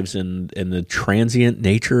lives and the transient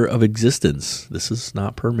nature of existence. This is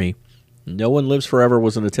not per me. No One Lives Forever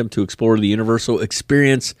was an attempt to explore the universal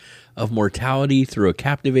experience of mortality through a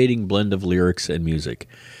captivating blend of lyrics and music.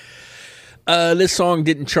 This song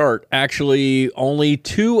didn't chart. Actually, only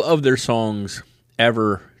 2 of their songs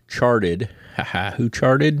ever charted. Who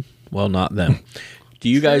charted? Well, not them. Do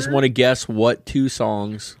you guys want to guess what 2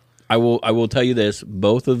 songs? I will tell you this.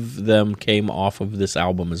 Both of them came off of this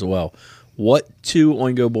album as well. What 2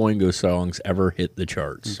 Oingo Boingo songs ever hit the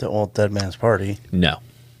charts? Dead Man's Party. No.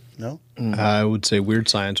 No? I would say Weird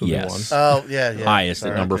Science would be one. Oh, yeah. Highest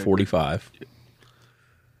at number 45.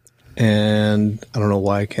 And I don't know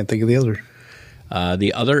why I can't think of the other.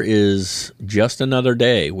 The other is Just Another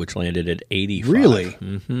Day, which landed at 85. Really?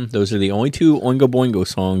 Mm-hmm. Those are the only 2 Oingo Boingo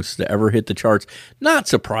songs to ever hit the charts. Not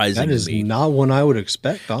surprising That is to me. not one I would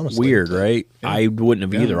expect, honestly. Weird, right? Yeah. I wouldn't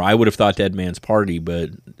have either. I would have thought Dead Man's Party,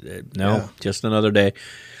 but no, Just Another Day.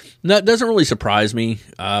 That doesn't really surprise me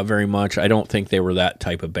very much. I don't think they were that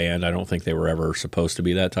type of band. I don't think they were ever supposed to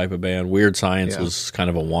be that type of band. Weird Science was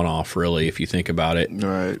kind of a one-off, really, if you think about it.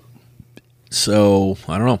 Right. So,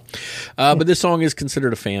 I don't know. But this song is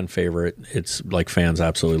considered a fan favorite. It's like fans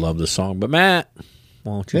absolutely love this song. But Matt,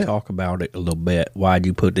 why don't you talk about it a little bit? Why'd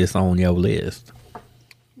you put this on your list?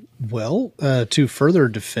 Well, to further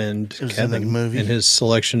defend Kevin movie. and his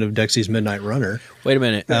selection of Dexy's Midnight Runner. Wait a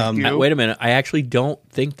minute. Wait a minute. I actually don't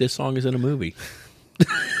think this song is in a movie.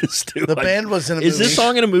 The band was in a movie. Is this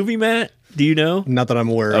song in a movie, Matt? Do you know? Not that I'm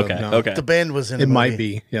aware of. Okay. No. Okay. The band was in a movie. It might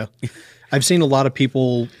be, yeah. I've seen a lot of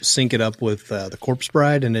people sync it up with the Corpse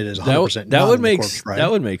Bride, and it is 100% that would make Corpse Bride. that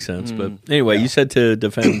would make sense. But anyway, you said to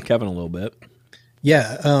defend Kevin a little bit.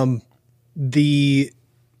 Yeah. I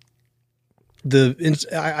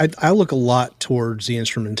look a lot towards the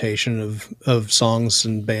instrumentation of songs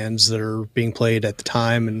and bands that are being played at the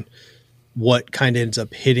time, and what kind of ends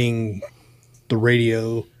up hitting the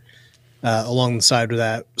radio along the side of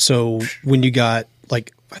that. So when you got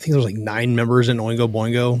I think there was 9 members in Oingo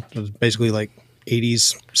Boingo. It was basically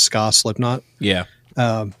 80s ska Slipknot. Yeah.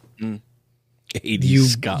 80s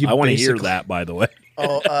ska. I want to hear that, by the way.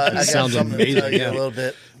 Oh, I got sounds something amazing. to tell you Yeah. a little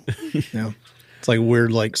bit. Yeah. It's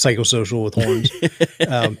weird, psychosocial with horns.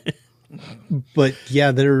 But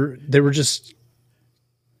yeah, they were just,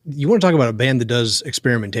 you want to talk about a band that does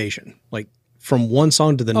experimentation, from one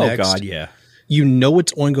song to the next. Oh God, yeah. You know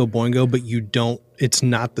it's Oingo Boingo, but it's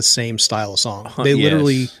not the same style of song. They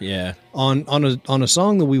literally, on a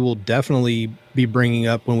song that we will definitely be bringing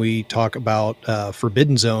up when we talk about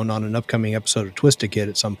Forbidden Zone on an upcoming episode of Twisted Kid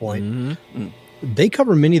at some point. They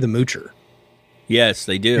cover Minnie the Moocher. Yes,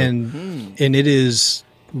 they do. And it is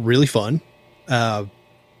really fun. But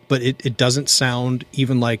it doesn't sound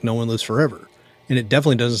even like No One Lives Forever. And it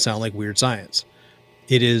definitely doesn't sound like Weird Science.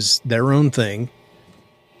 It is their own thing.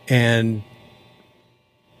 And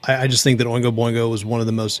I just think that Oingo Boingo was one of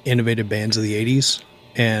the most innovative bands of the 80s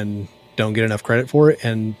and don't get enough credit for it,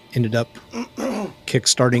 and ended up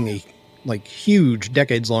kickstarting a huge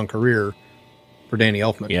decades-long career for Danny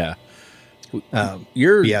Elfman. Yeah. I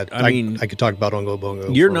could talk about Oingo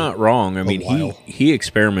Boingo. You're not wrong. I mean, he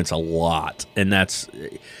experiments a lot, and that's why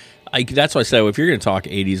I say if you're going to talk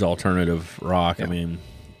 80s alternative rock, I mean,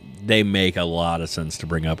 they make a lot of sense to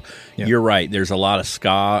bring up. Yeah. You're right. There's a lot of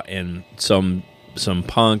ska and some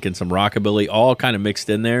punk and some rockabilly all kind of mixed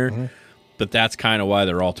in there, but that's kind of why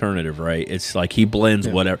they're alternative, right? It's he blends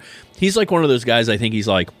whatever. He's one of those guys. I think he's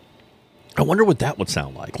I wonder what that would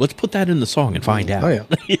sound like. Let's put that in the song and find out. Oh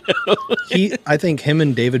yeah. I think him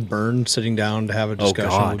and David Byrne sitting down to have a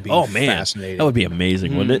discussion would be fascinating. That would be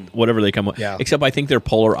amazing, wouldn't it? Whatever they come up. Yeah. Except I think they're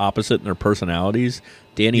polar opposite in their personalities.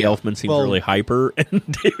 Danny Elfman seems really hyper, and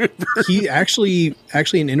David Byrne. He actually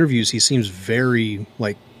in interviews he seems very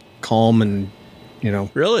calm and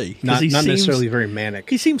really not necessarily very manic.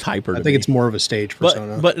 He seems hyper. I think it's more of a stage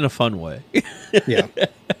persona, but in a fun way. Yeah.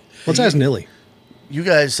 Let's ask Nilly. You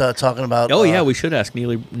guys talking about? Oh yeah, we should ask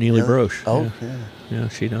Neely Broche. Oh yeah,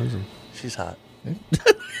 she knows him. She's hot.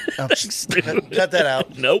 Cut that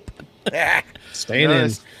out. Nope. Staying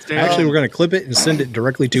in. Actually, we're going to clip it and send it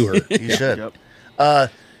directly to her. You should.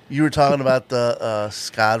 You were talking about the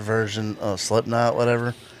Scott version of Slipknot,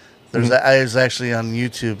 whatever. I was actually on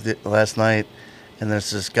YouTube last night, and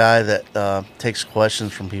there's this guy that takes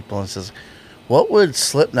questions from people and says, "What would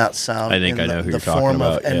Slipknot sound in the form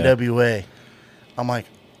of NWA?" I'm like,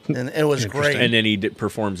 and it was great. And then he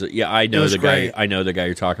performs it. Yeah, I know the guy. Great. I know the guy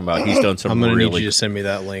you're talking about. He's done some. I'm going to need you to send me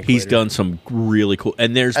that link. He's done some really cool.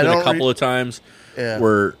 And there's been a couple of times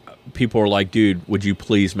where people are like, "Dude, would you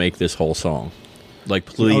please make this whole song?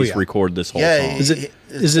 Please record this whole song." Is it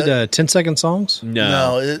 10-second songs?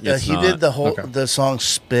 No, he did the song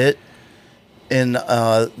 "Spit" in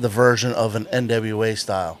the version of an NWA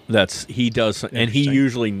style. He does, and he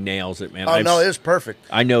usually nails it, man. Oh no, it's perfect.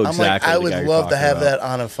 I know exactly. I would love to have that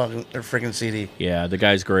on a freaking CD. Yeah, the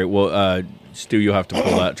guy's great. Well, Stu, you'll have to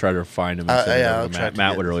pull that, try to find him.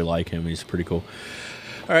 Matt would really like him. He's pretty cool.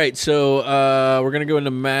 All right, so we're gonna go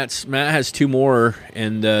into Matt's. Matt has 2 more,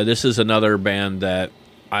 and this is another band that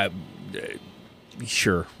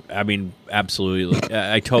sure. I mean, absolutely.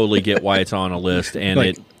 I totally get why it's on a list,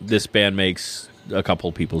 and this band makes a couple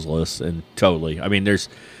of people's lists, and totally. I mean,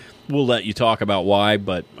 we'll let you talk about why,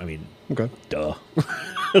 but I mean, duh, duh.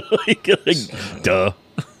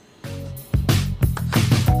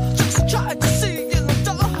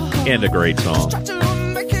 And a great song.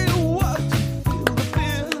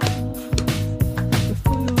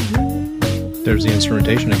 There's the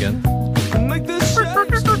instrumentation again.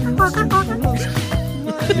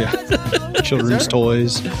 Yeah. Children's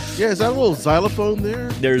toys. Yeah, is that a little xylophone there?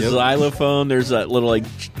 There's xylophone. There's that little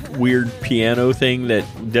weird piano thing that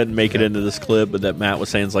doesn't make it into this clip, but that Matt was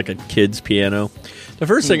saying is like a kid's piano. The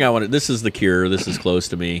first thing I wanted, this is The Cure. This is close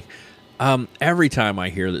to me. Every time I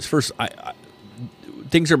hear this, first,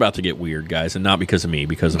 things are about to get weird, guys, and not because of me,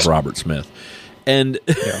 because of Robert Smith. And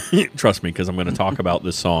trust me, because I'm going to talk about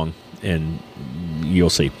this song, and you'll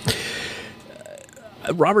see.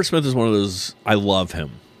 Robert Smith is one of those. I love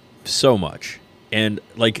him so much, and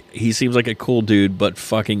like he seems like a cool dude, but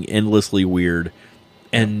fucking endlessly weird.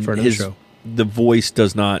 And for another show. The voice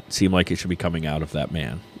does not seem like it should be coming out of that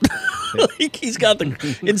man. Like he's got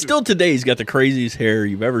the, and still today he's got the craziest hair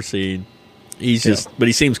you've ever seen. He's just, but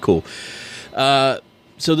he seems cool. So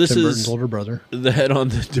this Tim is Burton's older brother. The Head on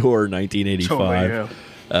the Door, 1985.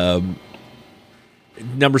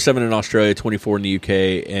 Number 7 in Australia, 24 in the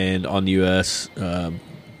UK, and on the US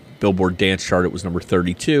Billboard Dance Chart, it was number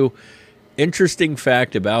 32. Interesting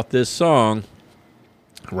fact about this song: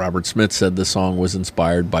 Robert Smith said the song was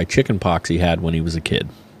inspired by chicken pox he had when he was a kid.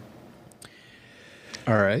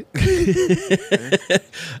 All right.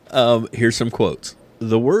 Here's some quotes.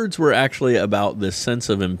 The words were actually about this sense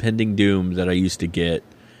of impending doom that I used to get.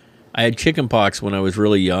 I had chicken pox when I was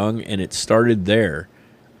really young, and it started there.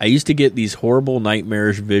 I used to get these horrible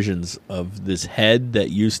nightmarish visions of this head that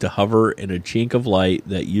used to hover in a chink of light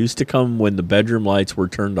that used to come when the bedroom lights were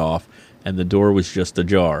turned off and the door was just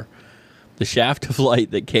ajar. The shaft of light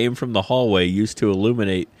that came from the hallway used to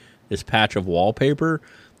illuminate this patch of wallpaper,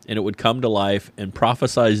 and it would come to life and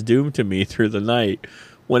prophesize doom to me through the night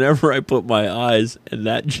whenever I put my eyes in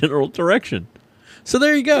that general direction. So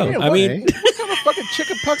there you go. Yeah, I mean, what kind of fucking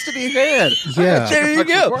chicken pox did he have? Yeah. there you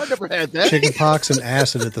go. I never had that. Chicken pox and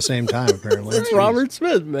acid at the same time, apparently. It's Robert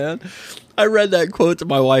Smith, man. I read that quote to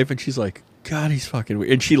my wife, and she's like, God, he's fucking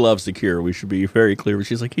weird. And she loves The Cure. We should be very clear. But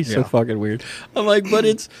she's like, he's so fucking weird. I'm like, but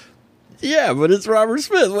it's Robert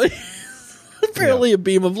Smith. Apparently a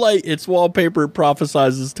beam of light, its wallpaper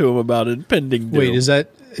prophesizes to him about impending doom. Wait,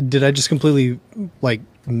 did I just completely,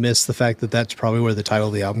 miss the fact that that's probably where the title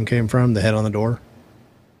of the album came from, The Head on the Door?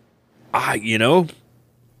 I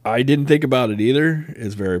didn't think about it either.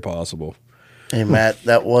 It's very possible. Hey, Matt,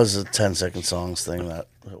 that was a 10-second songs thing.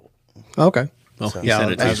 Okay. Well, So- he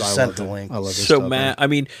sent it to I you. just sent the link. I love this So, stuff, Matt, I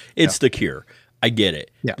mean, it's The Cure. I get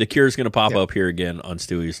it. Yeah. The Cure is going to pop up here again on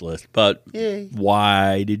Stewie's list. But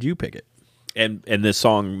why did you pick it? And this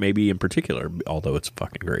song, maybe in particular, although it's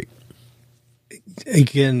fucking great.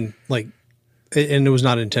 Again, and it was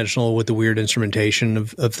not intentional with the weird instrumentation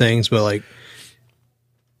of things, but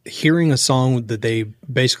hearing a song that they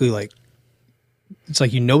basically it's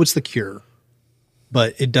it's The Cure,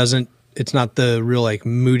 but it's not the real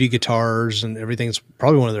moody guitars and everything. It's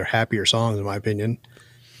probably one of their happier songs in my opinion.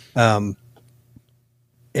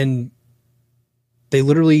 And they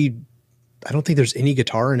literally, I don't think there's any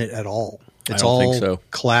guitar in it at all. It's all think so.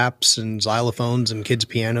 claps and xylophones and kids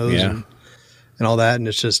pianos and all that. And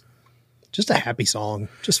it's just a happy song,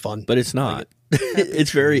 just fun. But it's not.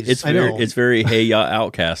 It's very Hey Ya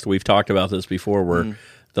Outcast. We've talked about this before, where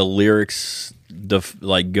the lyrics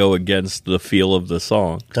go against the feel of the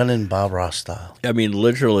song. Done in Bob Ross style. I mean,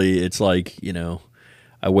 literally, it's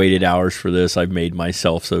I waited hours for this. I've made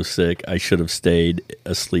myself so sick. I should have stayed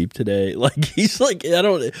asleep today. He's like, I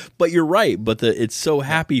don't. But you're right. But it's so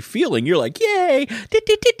happy feeling. You're like, yay!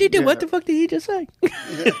 What the fuck did he just say?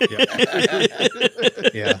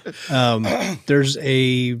 Yeah. There's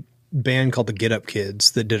a band called the Get Up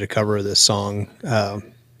Kids that did a cover of this song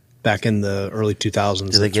back in the early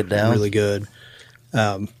 2000s. Did they get down? Really good.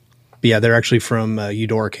 But yeah, they're actually from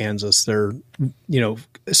Eudora, Kansas. They're,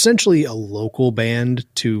 essentially a local band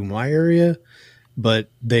to my area, but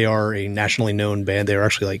they are a nationally known band. They're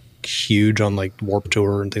actually huge on Warped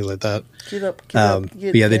Tour and things like that. Get up, but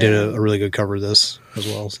yeah, they did a really good cover of this as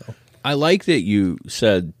well. So I like that you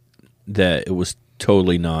said that it was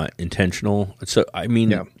totally not intentional. So I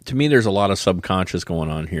mean, to me, there's a lot of subconscious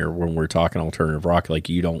going on here when we're talking alternative rock.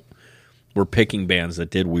 We're picking bands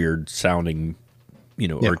that did weird sounding,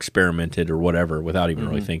 or experimented or whatever without even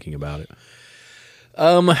really thinking about it.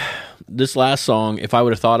 This last song, if I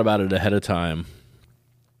would have thought about it ahead of time,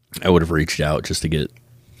 I would have reached out just to get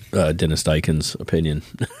Dennis Dyken's opinion.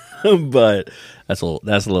 But that's a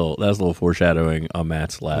little foreshadowing on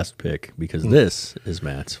Matt's last pick, because this is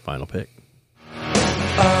Matt's final pick.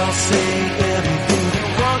 I'll say anything you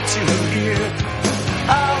want to hear.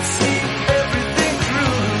 I'll see everything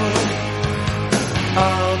through.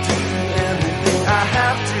 I'll do anything I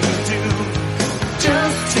have to do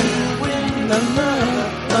just to win the love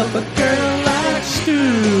of a girl like Stu.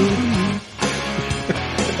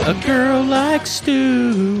 A girl like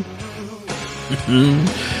Stu.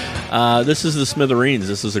 This is the Smithereens.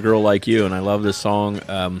 This is A Girl Like You, and I love this song.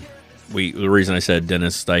 The reason I said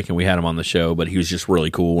Dennis Dyken, we had him on the show, but he was just really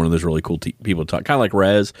cool. One of those really cool people to talk, kind of like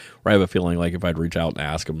Rez, where I have a feeling if I'd reach out and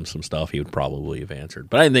ask him some stuff, he would probably have answered.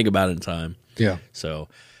 But I didn't think about it in time. yeah. So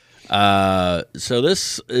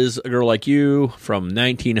this is A Girl Like You from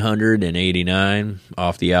 1989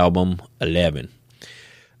 off the album 11.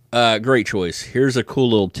 Great choice. Here's a cool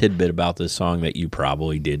little tidbit about this song that you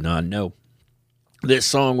probably did not know. This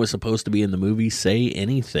song was supposed to be in the movie Say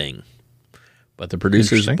Anything, but the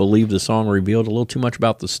producers believe the song revealed a little too much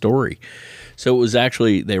about the story. So it was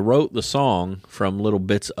actually, they wrote the song from little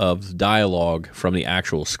bits of dialogue from the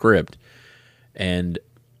actual script, and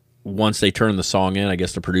once they turned the song in, I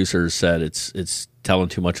guess the producers said it's telling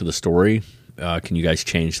too much of the story. Can you guys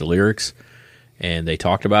change the lyrics? And they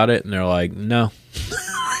talked about it, and they're like, no.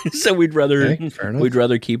 So we'd rather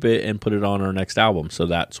keep it and put it on our next album. So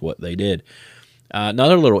that's what they did.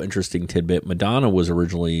 Another little interesting tidbit: Madonna was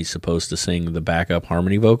originally supposed to sing the backup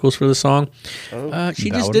harmony vocals for the song. She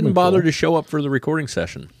just didn't bother to show up for the recording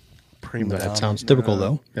session. That sounds typical,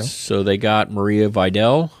 though. Yeah. So they got Maria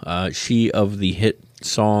Vidal, she of the hit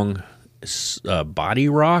song Body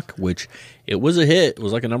Rock, which it was a hit. It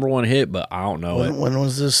was like a number one hit, but I don't know. When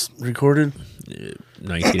was this recorded?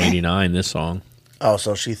 1989, this song. Oh,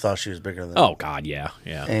 so she thought she was bigger than Oh, God, yeah.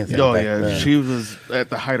 She was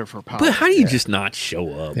at the height of her power. But how do you just not show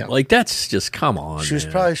up? Yeah. Like, that's just, come on, She was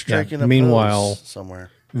man. probably striking a Meanwhile, pose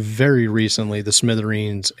somewhere. Very recently, the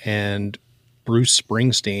Smithereens and Bruce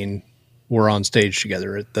Springsteen were on stage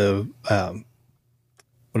together at the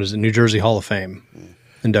New Jersey Hall of Fame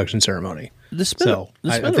induction ceremony. The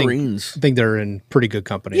Smithereens. I think they're in pretty good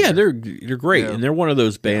company. Yeah, they're great, and they're one of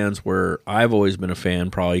those bands where I've always been a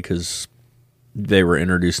fan, probably because they were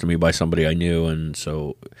introduced to me by somebody I knew, and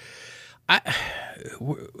so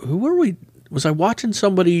who were we? Was I watching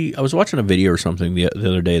somebody? I was watching a video or something the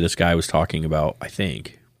other day. This guy was talking about, I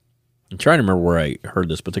think, I'm trying to remember where I heard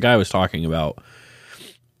this, but the guy was talking about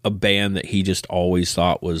a band that he just always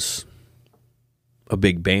thought was a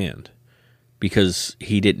big band because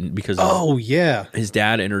his dad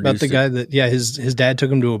introduced about the guy that his dad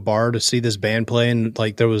took him to a bar to see this band play, and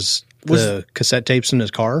like there was the cassette tapes in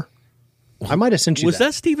his car. I might have sent you. Was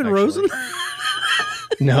that Steven Rosen?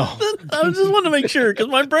 No, I just wanted to make sure because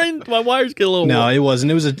my wires get a little. No, it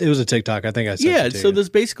wasn't. It was a TikTok. I think I sent it to you.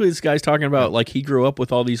 This guy's talking about like he grew up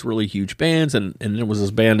with all these really huge bands, and it was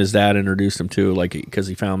this band his dad introduced him to, like because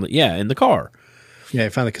he found in the car. Yeah, he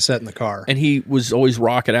found the cassette in the car, and he was always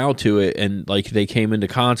rocking out to it. And like they came into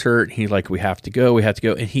concert, and he's like, "We have to go,"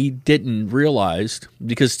 and he didn't realize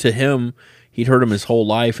because to him, he'd heard them his whole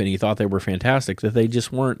life, and he thought they were fantastic that they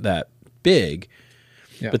just weren't that big.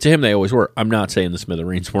 Yeah. But to him, they always were. I'm not saying the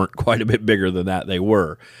Smithereens weren't quite a bit bigger than that. They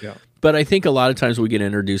were. Yeah. But I think a lot of times we get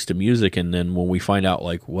introduced to music, and then when we find out,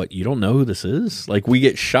 like, what, you don't know who this is? Like, we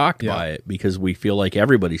get shocked by it because we feel like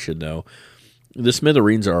everybody should know. The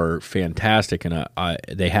Smithereens are fantastic, and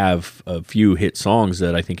they have a few hit songs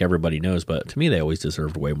that I think everybody knows, but to me, they always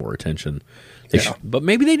deserved way more attention. But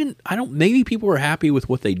maybe they didn't. Maybe people were happy with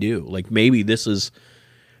what they do. Like, maybe this is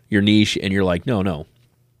your niche, and you're like, no.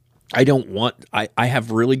 I don't want. I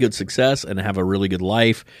have really good success and I have a really good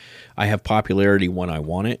life. I have popularity when I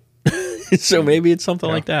want it. So maybe it's something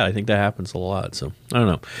like that. I think that happens a lot. So I don't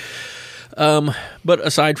know. But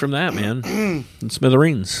aside from that, man,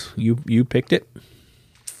 Smithereens, you picked it.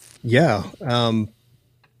 Yeah.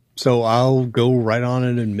 So I'll go right on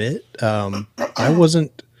and admit I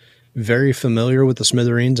wasn't very familiar with the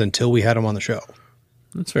Smithereens until we had them on the show.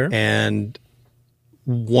 That's fair. And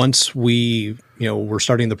once we, were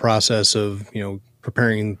starting the process of,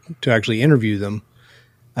 preparing to actually interview them,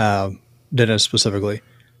 Dennis specifically,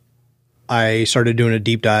 I started doing a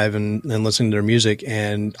deep dive and listening to their music,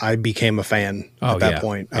 and I became a fan at that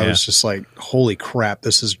point. I was just like, holy crap,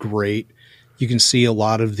 this is great. You can see a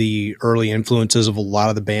lot of the early influences of a lot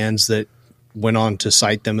of the bands that went on to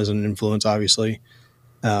cite them as an influence, obviously.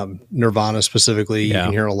 Nirvana specifically, you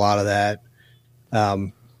can hear a lot of that.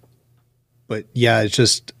 But yeah, it's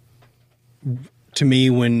just, to me,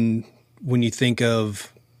 when you think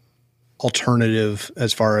of alternative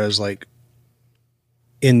as far as like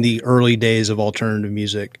in the early days of alternative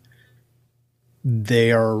music,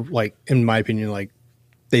 they are like, in my opinion, like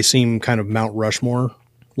they seem kind of Mount Rushmore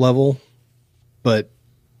level, but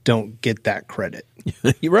don't get that credit.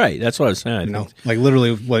 You're right. That's what I was saying. Like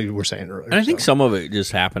literally what you were saying earlier. And I think some of it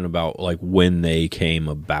just happened about like when they came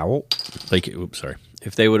about. Like, oops, sorry.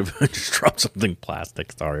 If they would have just dropped something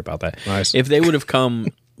plastic, sorry about that. Nice. If they would have come,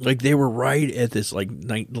 like they were right at this like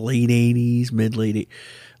late 80s, mid late 80s.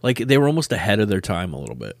 Like they were almost ahead of their time a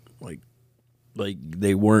little bit. Like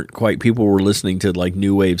they weren't quite, people were listening to like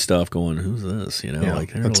new wave stuff going, who's this?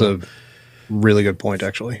 Like that's a really good point,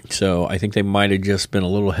 actually. So I think they might have just been a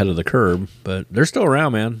little ahead of the curve, but they're still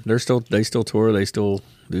around, man. They still tour, they still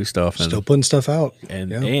do stuff, and still putting stuff out.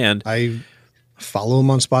 And I follow them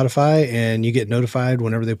on Spotify, and you get notified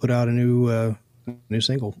whenever they put out a new new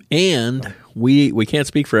single. And we can't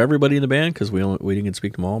speak for everybody in the band because we didn't get to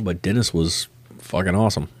speak to them all, but Dennis was fucking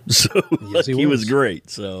awesome. So Yes, he was great.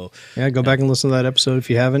 So Yeah, go back and listen to that episode if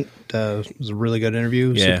you haven't. It was a really good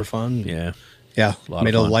interview, Yeah. super fun. yeah. Yeah, lot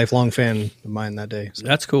made of a fun. lifelong fan of mine that day. So.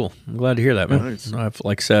 That's cool. I'm glad to hear that, man. Nice.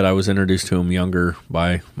 Like I said, I was introduced to him younger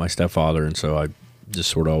by my stepfather, and so I just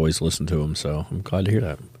sort of always listened to him. So I'm glad to hear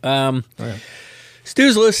that.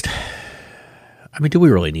 Stu's list. I mean, do we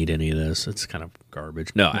really need any of this? It's kind of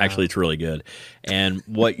garbage. No, actually, it's really good. And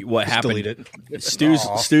what happened? delete it.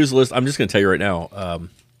 Stu's list. I'm just going to tell you right now.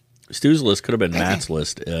 Stu's list could have been Matt's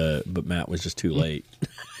list, but Matt was just too late.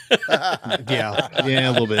 Yeah,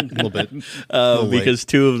 a little bit. Because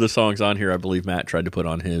two of the songs on here, I believe Matt tried to put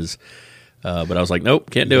on his, but I was like, nope,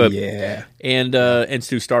 can't do it. Yeah, and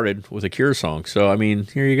Stu started with a Cure song, so I mean,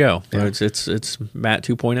 here you go. Yeah. It's Matt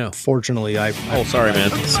 2.0. Fortunately, Oh, sorry, man.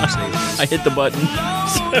 I hit the button.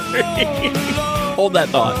 Sorry. Hold that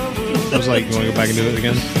thought. I was like, you want to go back and do it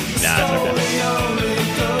again? Nah, it's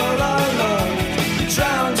okay.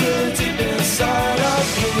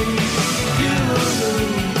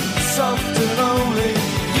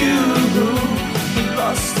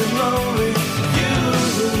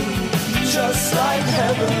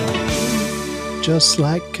 Just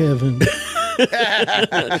like Kevin.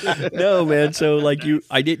 No, man. So like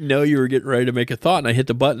I didn't know you were getting ready to make a thought, and I hit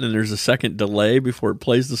the button, and there's a second delay before it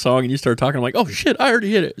plays the song, and you start talking. I'm like, oh shit, I already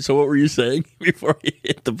hit it. So what were you saying before you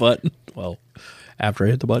hit the button? Well, after I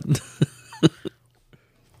hit the button,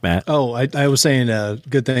 Matt. Oh, I was saying,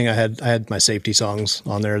 good thing I had my safety songs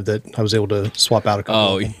on there that I was able to swap out a couple.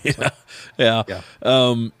 Oh, of them, yeah. Yeah.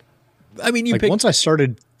 I mean, you like picked. once I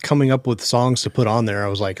started coming up with songs to put on there, I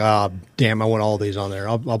was like, damn, I want all these on there.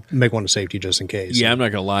 I'll make one of safety just in case. Yeah, I'm not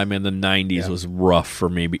gonna lie, man. The '90s was rough for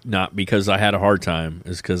me. Not because I had a hard time,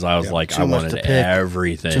 it's because I was like, Too I much wanted to pick.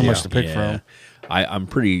 everything. Too much to pick from. I'm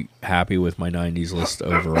pretty happy with my '90s list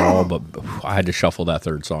overall, but I had to shuffle that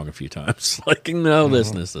third song a few times. Like, no,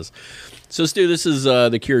 this. So, Stu, this is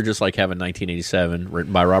The Cure, Just Like Heaven, 1987,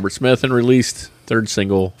 written by Robert Smith and released third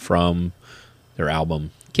single from their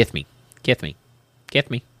album "Kiss Me, Kiss Me, Kiss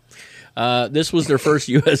Me." This was their first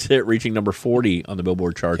U.S. hit, reaching number 40 on the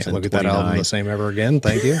Billboard charts. Can't look at 29. that album the same ever again.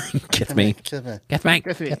 Thank you. Kiss me, kiss me, kiss me,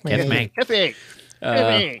 kiss me.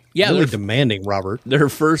 Yeah, Really demanding, Robert.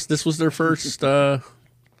 This was their first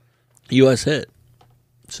U.S. hit.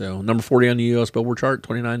 So number 40 on the U.S. Billboard chart,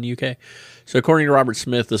 29 in the U.K. So according to Robert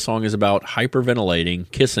Smith, the song is about hyperventilating,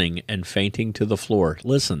 kissing, and fainting to the floor.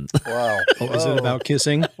 Listen. Wow. Oh, is it about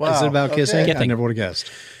kissing? Wow. Is it about kissing? Okay. I never would have guessed.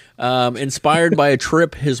 Inspired by a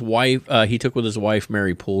trip he took with his wife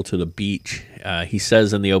Mary Poole to the beach. He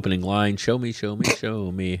says in the opening line, "Show me, show me,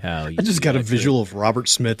 show me how you." I just got a visual of Robert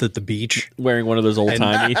Smith at the beach wearing one of those old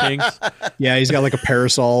timey things. Yeah, he's got like a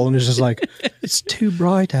parasol and it's just like, it's too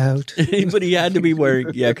bright out. But he had to be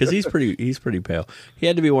wearing because he's pretty pale. He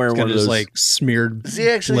had to be wearing one of those like smeared Is he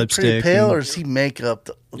actually lipstick. pretty pale, and- or is he makeup?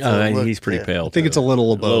 Look he's pretty pale. I think it's a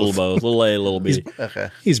little of both. little A, little B. Okay.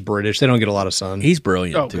 He's British. They don't get a lot of sun. He's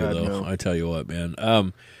brilliant Oh, too, God, though. no. I tell you what,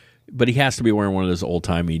 man. But he has to be wearing one of those old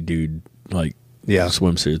timey dude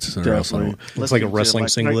swimsuits. Or else I Definitely. don't- Looks like a wrestling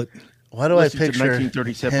singlet. Why do I Listen to picture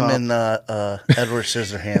 1930s hip him hop. and Edward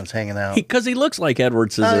Scissorhands hanging out? Because he looks like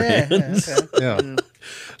Edward Scissorhands. Okay. Yeah.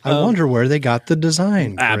 I wonder where they got the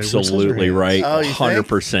design. for Edward Absolutely Scissorhands. right. Oh, you think?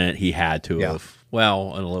 100%. He had to Yeah. have.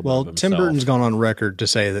 Well, and a little Well, bit of Tim himself. Burton's gone on record to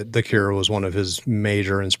say that The Cure was one of his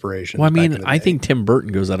major inspirations. Well, I back in mean, the I day. think Tim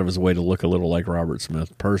Burton goes out of his way to look a little like Robert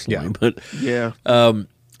Smith personally. Yeah. But Yeah.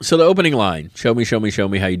 so the opening line, "Show me, show me, show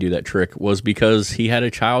me how you do that trick," was because he had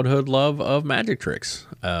a childhood love of magic tricks.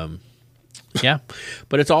 Yeah,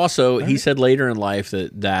 but it's also he said later in life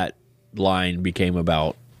that line became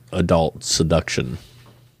about adult seduction.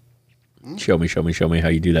 Show me, show me, show me how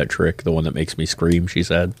you do that trick. The one that makes me scream, she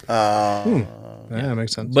said. Yeah, that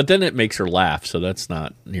makes sense. But then it makes her laugh, so that's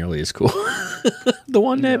not nearly as cool. The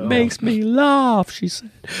one that makes me laugh, she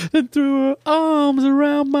said, then threw her arms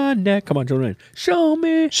around my neck. Come on, Joanne. Show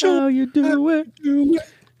me how you do it.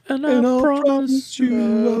 And I promise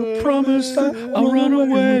you, I promise I'll run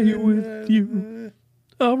away with you.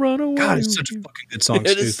 I'll run away. God, it's with such a you. fucking good song, It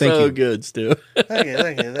Stu. is Thank so you. good, Stu.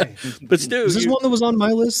 Thank you. But Stu, Is this one that was on my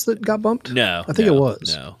list that got bumped? No, I think no, it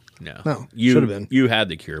was. No, should have been. You had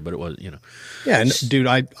the Cure, but it was, Yeah, and dude,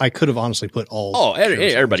 I could have honestly put all. Oh, Cure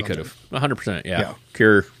songs everybody on could there. have. 100%. Yeah. Yeah.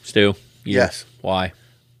 Cure, Stu. You. Yes. Why?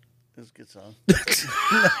 It's a good song.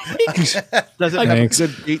 Does it have a Thanks.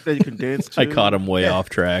 good beat that you can dance to? I caught him way off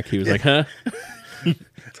track. He was like, huh?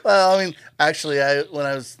 Well, I mean, actually, when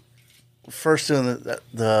I was first doing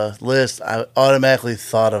the list, I automatically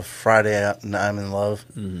thought of Friday Night I'm in Love,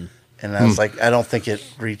 And I was like, I don't think it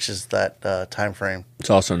reaches that time frame. It's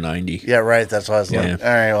also 90. Yeah, right. That's why I was like, Yeah.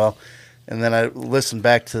 all right, well. And then I listened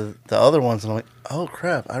back to the other ones, and I'm like, oh,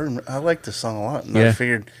 crap. I like this song a lot. And I Yeah.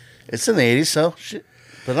 figured it's in the 80s, so shit,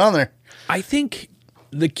 put it on there. I think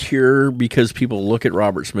The Cure, because people look at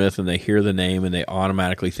Robert Smith and they hear the name and they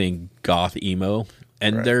automatically think goth emo,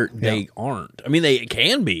 and they aren't. I mean, they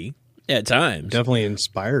can be at times. Definitely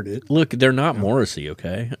inspired it. Look, they're not Morrissey,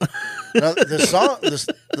 okay? No,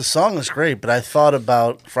 the song is great, but I thought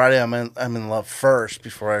about Friday I'm in Love first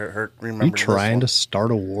before I remember. Are you trying to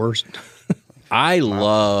start a war? I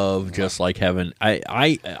love Just Like Heaven.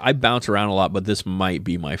 I bounce around a lot, but this might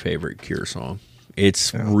be my favorite Cure song.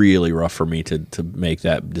 It's really rough for me to make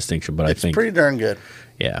that distinction, but I think it's pretty darn good.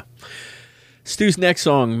 Yeah. Stu's next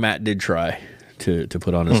song, Matt did try to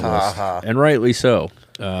put on his list, and rightly so.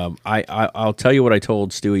 I'll tell you what I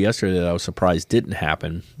told Stu yesterday that I was surprised didn't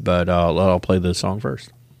happen, but I'll play the song first.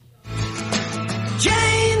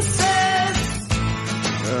 Jane says,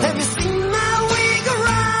 have you seen my wig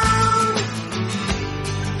around?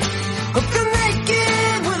 Hook her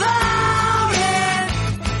naked without it.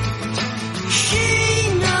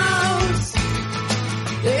 She knows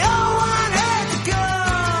they all want her to go.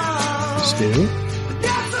 Stu? But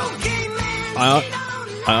that's okay, man.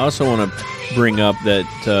 I also want to bring up that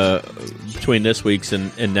between this week's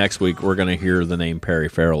and next week, we're going to hear the name Perry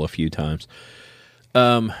Farrell a few times.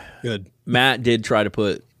 Good. Matt did try to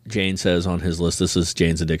put Jane Says on his list. This is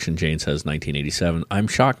Jane's Addiction. Jane Says 1987. I'm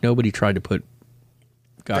shocked nobody tried to put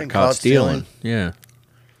Got Caught Stealing. Yeah.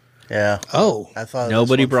 Yeah. Oh. I thought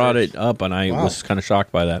Nobody brought it up, and I was kind of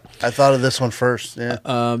shocked by that. I thought of this one first.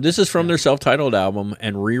 Yeah. This is from their self-titled album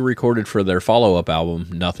and re-recorded for their follow-up album,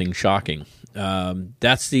 Nothing Shocking.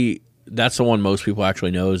 That's the one most people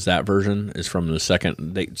actually know. Is that version is from the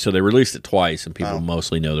second. So they released it twice, and people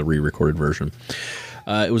mostly know the re-recorded version.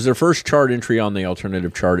 It was their first chart entry on the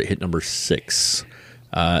alternative chart. It hit number 6.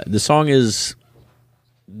 The song is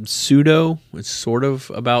pseudo. It's sort of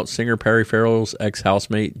about singer Perry Farrell's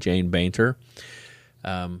ex-housemate Jane Bainter,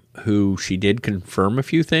 who she did confirm a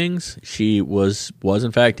few things. She was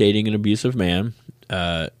in fact dating an abusive man,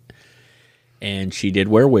 and she did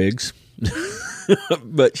wear wigs.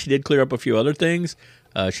 But she did clear up a few other things.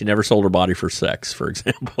 She never sold her body for sex, for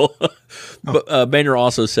example. But Boehner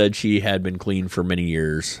also said she had been clean for many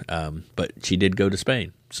years, but she did go to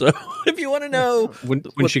Spain. So if you want to know...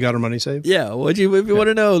 When she got her money saved? Yeah, if you want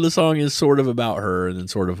to know, the song is sort of about her, and then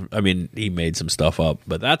sort of... I mean, he made some stuff up,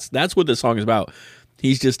 but that's what this song is about.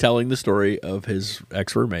 He's just telling the story of his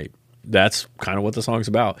ex-roommate. That's kind of what the song's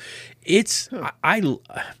about. It's...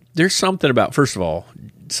 There's something about... First of all,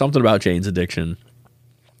 something about Jane's Addiction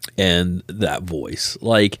and that voice.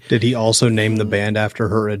 Like, did he also name the band after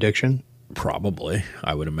her addiction? Probably,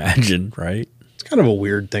 I would imagine, right? It's kind of a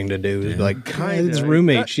weird thing to do. Yeah. Like, his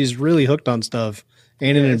roommate, she's really hooked on stuff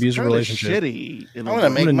and in an abusive relationship. Shitty. I'm going to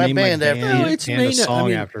make my band after her. It's and a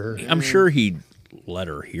song after her. I'm sure he let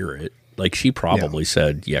her hear it. Like, she probably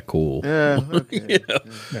said, "Yeah, cool." Yeah. Okay. You know?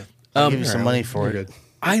 Yeah. I'll give you some money for it. Good.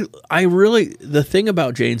 I really, the thing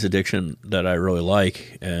about Jane's Addiction that I really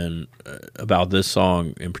like, and about this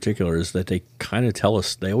song in particular, is that they kind of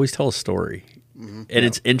they always tell a story. And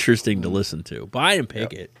it's interesting to listen to. But I didn't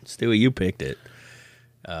pick it. Stewie, you picked it.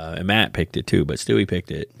 And Matt picked it too, but Stewie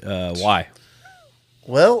picked it. Why?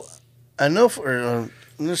 Well, I know I'm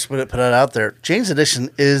just put it out there. Jane's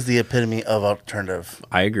Addiction is the epitome of alternative.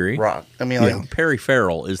 I agree. Rock. I mean, like Perry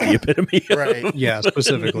Farrell is the epitome. Right. Yeah,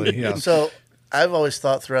 specifically. Yeah. So I've always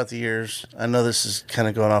thought throughout the years, I know this is kind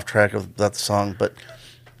of going off track about the song, but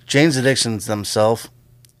Jane's Addictions themselves,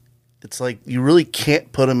 it's like you really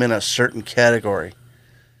can't put them in a certain category.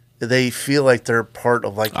 They feel like they're part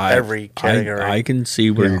of like every category. I can see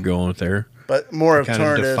where you're going with there. But more kind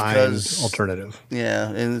alternative. Of defines alternative. Yeah,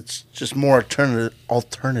 and it's just more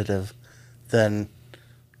alternative than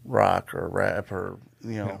rock or rap or,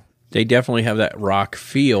 you know. Yeah. They definitely have that rock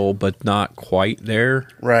feel, but not quite there.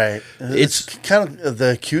 Right. It's kind of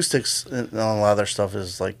the acoustics on a lot of their stuff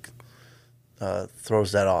is like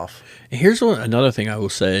throws that off. Here's another thing I will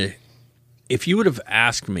say. If you would have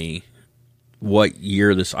asked me what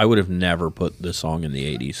year I would have never put this song in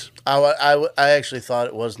the 80s. I actually thought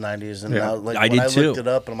it was 90s, and now, like, I when did too. Looked it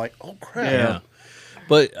up, and I'm like, oh crap. Yeah.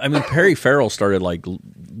 But I mean, Perry Farrell started like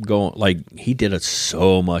going he did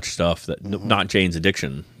so much stuff that not Jane's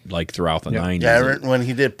Addiction like throughout the 90s. Yeah, when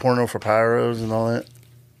he did Porno for Pyros and all that,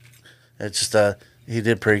 it's just he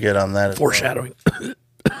did pretty good on that. Foreshadowing.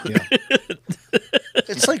 Yeah.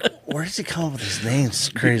 It's like, where does he come up with his names? It's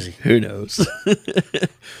crazy. Who knows?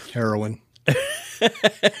 Heroin.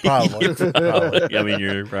 Probably. I mean,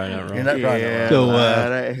 you're probably not wrong. You're not probably not Yeah, wrong. So,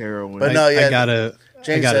 that heroin. But no, yeah. I gotta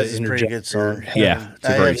James gotta says it's a pretty good song. Yeah, it's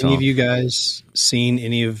a I great have- song. Any of you guys seen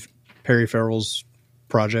any of Perry Farrell's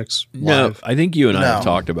projects? No, live? I think you and I have No,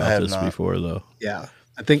 talked I about have this not. before, though. Yeah,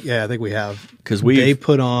 I think we have, Because they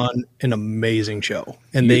put on an amazing show,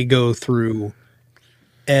 and they go through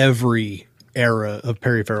every era of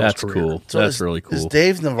Perry Farrell's That's career. cool. So That's is- really cool. Is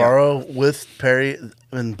Dave Navarro with Perry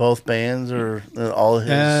in both bands or all of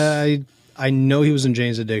his? I know he was in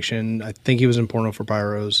Jane's Addiction. I think he was in Porno for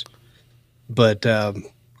Pyros, but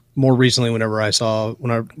more recently, whenever I saw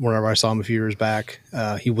him a few years back,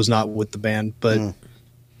 he was not with the band, but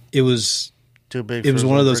it was Too big. it was for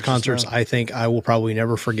one his of own those britches concerts now? I think I will probably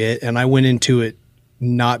never forget. And I went into it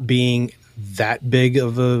not being that big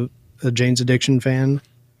of a Jane's Addiction fan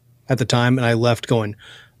at the time, and I left going,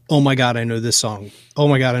 "Oh my god, I know this song! Oh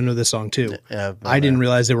my god, I know this song too!" Yeah, I didn't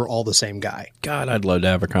realize they were all the same guy. God, I'd love to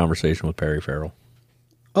have a conversation with Perry Farrell.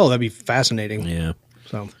 Oh, that'd be fascinating. Yeah.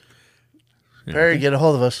 So, Perry, get a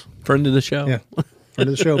hold of us. Friend of the show. yeah, friend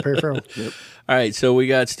of the show, Perry Farrell. All right, so we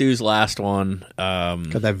got Stu's last one.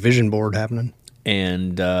 Got that vision board happening.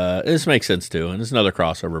 And this makes sense too. And it's another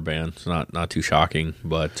crossover band. It's not too shocking,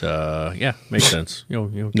 but yeah, makes sense.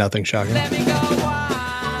 Nothing shocking.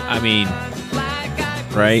 I mean,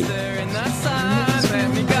 right?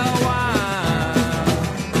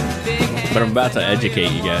 But I'm about to educate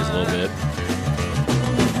you guys a little bit.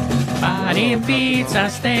 Body beats, I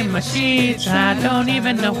stain my sheets, I don't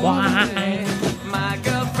even know why. My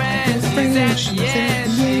girlfriend, she's at the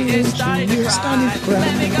end, she is starting to cry.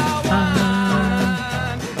 Let me go on.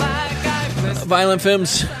 Violent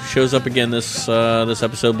Femmes shows up again this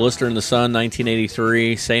episode. Blister in the Sun,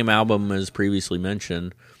 1983. Same album as previously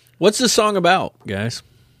mentioned. What's this song about, guys?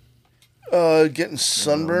 Getting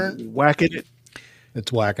sunburned. Whacking it. It's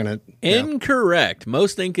whacking it. Incorrect.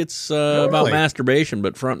 Most think it's about really? masturbation,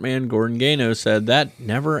 but frontman Gordon Gano said that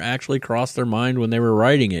never actually crossed their mind when they were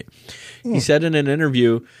writing it. He said in an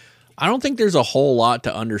interview, I don't think there's a whole lot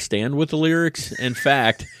to understand with the lyrics. In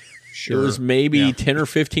fact, it was maybe 10 or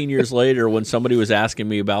 15 years later when somebody was asking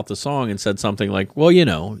me about the song and said something like, well, you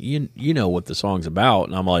know what the song's about.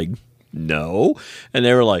 And I'm like, no. And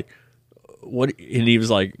they were like, what? And he was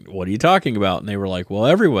like, what are you talking about? And they were like, well,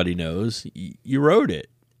 everybody knows you wrote it.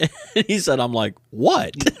 And he said, I'm like,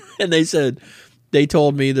 what? And they said, they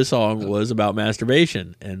told me the song was about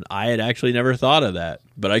masturbation. And I had actually never thought of that.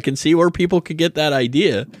 But I can see where people could get that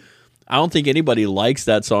idea. I don't think anybody likes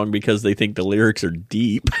that song because they think the lyrics are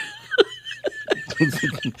deep.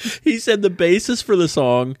 He said the basis for the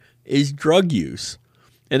song is drug use.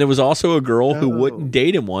 And there was also a girl who wouldn't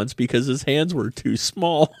date him once because his hands were too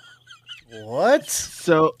small. What?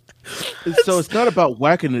 So it's not about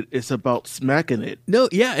whacking it; it's about smacking it. No,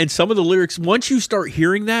 yeah, and some of the lyrics, once you start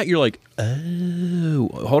hearing that, you're like, oh,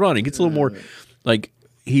 hold on, it gets a little more, like,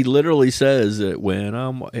 he literally says that when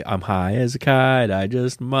I'm high as a kite, I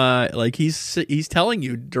just might, like, he's telling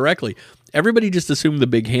you directly. Everybody just assumed the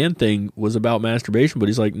big hand thing was about masturbation, but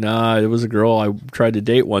he's like, nah, it was a girl I tried to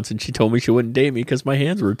date once, and she told me she wouldn't date me because my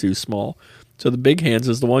hands were too small. So the big hands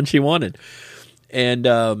is the one she wanted. And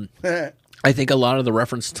I think a lot of the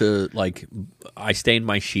reference to, like, I stained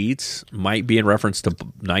my sheets might be in reference to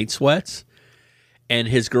night sweats. And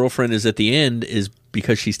his girlfriend is at the end is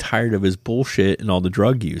because she's tired of his bullshit and all the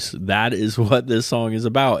drug use. That is what this song is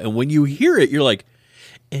about. And when you hear it, you're like,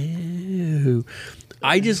 ew.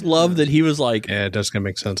 I just love that he was like, Yeah, it does kind of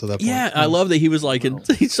make sense at that point. yeah, I love that he was like, and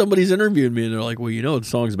somebody's interviewing me and they're like, well, you know what the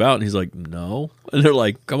song's about? And he's like, no. And they're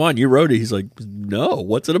like, come on, you wrote it. He's like, no,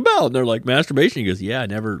 what's it about? And they're like, masturbation. He goes, yeah, I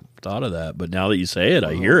never thought of that. But now that you say it,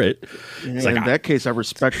 I hear it. In like, that case, I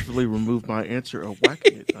respectfully remove my answer of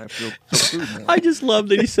whacking it. I feel so good now. I just love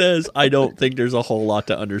that he says, I don't think there's a whole lot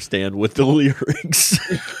to understand with the lyrics.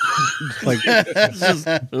 Like, it's just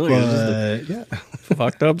Yeah. a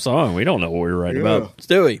fucked up song. We don't know what we're writing about.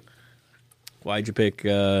 Stewie, why'd you pick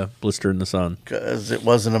Blister in the Sun? Because it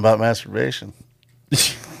wasn't about masturbation.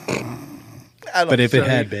 But if it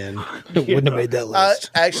had been, it wouldn't have made that list.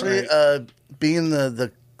 Actually, being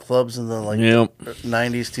the clubs in the Yep.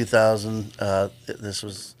 90s, 2000, this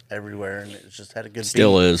was everywhere, and it just had a good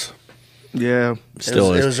Still beat. is. Yeah.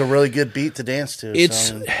 Still It is. was a really good beat to dance to.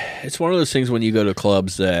 It's one of those things when you go to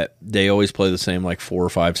clubs that they always play the same like 4 or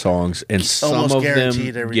 5 songs, and some Almost of them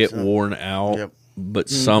guaranteed every get time. worn out, Yep. but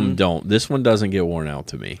some don't. This one doesn't get worn out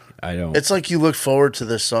to me. I don't. It's like you look forward to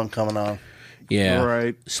this song coming on. yeah. All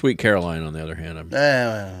right. Sweet Caroline, on the other hand,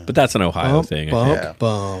 Eh, but that's an Ohio thing. I think.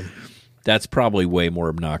 Bum. That's probably way more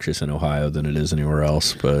obnoxious in Ohio than it is anywhere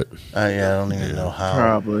else. But yeah, I don't even know how.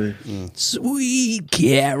 Probably. Sweet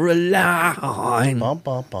Caroline. Bum,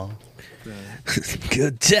 bum, bum.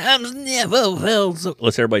 Good times never felt so.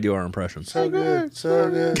 Let's everybody do our impressions. So good,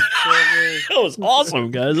 so good, so good. That was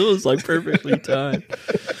awesome, guys. It was like perfectly timed.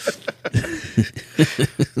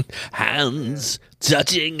 Hands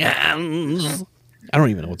touching hands. I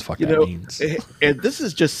don't even know what the fuck that means. And this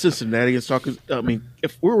is just Cincinnati and stuff. I mean,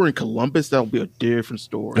 if we were in Columbus, that would be a different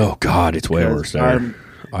story. Oh God, it's way worse there.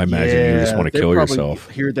 I imagine you just want to kill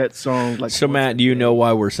yourself. Hear that song like. So Matt, do you know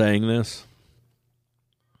why we're saying this?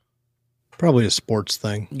 Probably a sports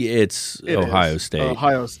thing. It Ohio State.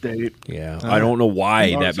 Ohio State. Yeah, I don't know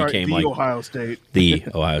why that became the like Ohio State. The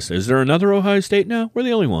Ohio State. Is there another Ohio State now? We're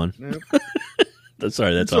the only one. Yep. That's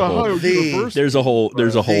a whole.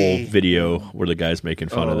 There's a whole video where the guy's making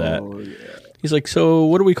fun of that. Yeah. He's like, so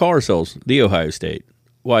what do we call ourselves? The Ohio State.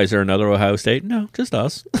 Why is there another Ohio State? No, just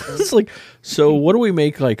us. It's like, so what do we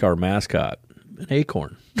make like our mascot? An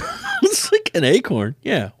acorn. It's like an acorn.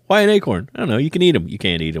 Yeah. Why an acorn? I don't know. You can eat them. You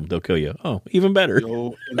can't eat them. They'll kill you. Oh, even better.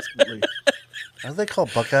 Are they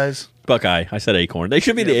called Buckeyes? Buckeye. I said acorn. They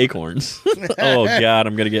should be the acorns. Oh, God.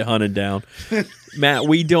 I'm going to get hunted down. Matt,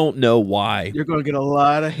 we don't know why. You're going to get a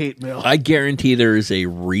lot of hate mail. I guarantee there is a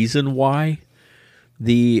reason why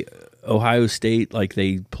the Ohio State, like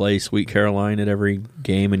they play Sweet Caroline at every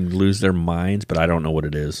game and lose their minds, but I don't know what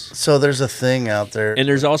it is. So there's a thing out there. And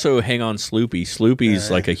there's also Hang On Sloopy. Sloopy's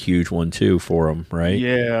like a huge one too for them, right?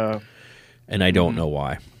 Yeah. And I don't know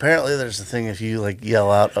why. Apparently there's a thing if you like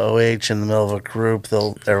yell out OH in the middle of a group,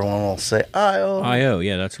 everyone will say IO. IO,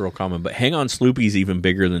 yeah, that's real common. But Hang On Sloopy's even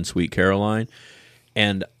bigger than Sweet Caroline.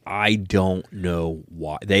 And I don't know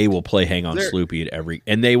why. They will play Hang On Sloopy at every...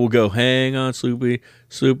 And they will go, Hang On Sloopy,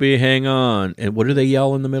 Sloopy, hang on. And what do they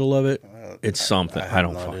yell in the middle of it? It's something. I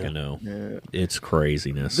don't fucking know. Yeah. It's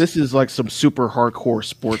craziness. This is like some super hardcore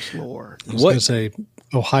sports lore. I was going to say,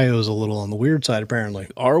 Ohio's a little on the weird side, apparently.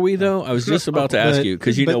 Are we, though? I was just about to ask you,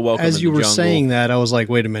 because Welcome as to you the were Jungle. saying that, I was like,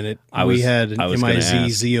 wait a minute. We had an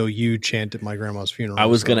MIZ ZOU chant at my grandma's funeral. I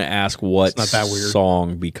was going to ask what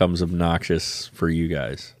song becomes obnoxious for you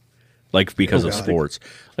guys. Like because of sports,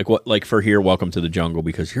 like for here, Welcome to the Jungle,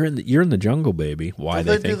 because you're in the jungle, baby. Why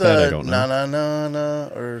they think that, I don't know. Na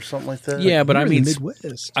or something like that. Yeah, but you're I mean,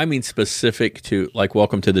 Midwest. I mean specific to like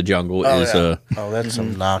Welcome to the Jungle is that's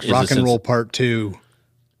obnoxious. Rock and Roll Part 2.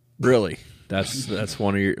 Really, that's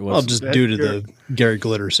one of your. Well, just due to the Gary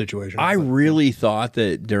Glitter situation. I really thought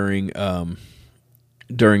that during the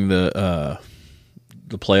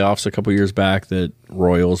playoffs a couple years back that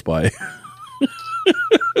Royals by.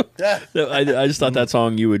 I just thought that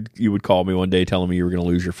song you would call me one day telling me you were going to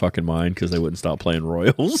lose your fucking mind because they wouldn't stop playing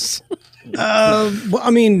Royals. Well,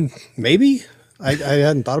 I mean, maybe I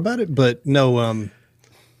hadn't thought about it, but no.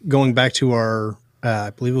 Going back to our,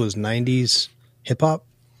 I believe it was 90s hip hop.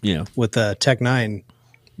 Yeah, with Tech 9,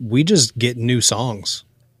 we just get new songs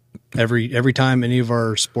every time any of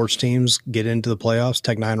our sports teams get into the playoffs.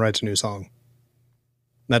 Tech 9 writes a new song.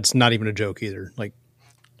 That's not even a joke either. Like.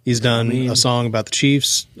 He's done a song about the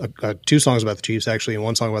Chiefs, 2 songs about the Chiefs, actually, and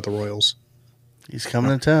 1 song about the Royals. He's coming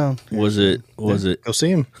to town. Was it? Go see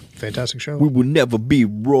him. Fantastic show. We will never be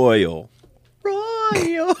royal.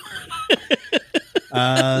 Royal.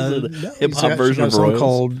 Hip hop version of a song Royals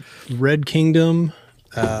called Red Kingdom.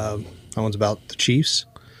 That one's about the Chiefs.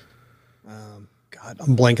 God,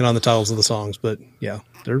 I'm blanking on the titles of the songs, but yeah,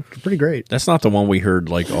 they're pretty great. That's not the one we heard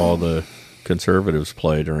like all the conservatives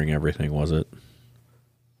play during everything, was it?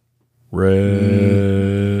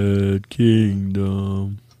 Red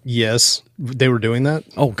Kingdom. Yes, they were doing that.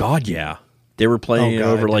 Oh God, yeah, they were playing it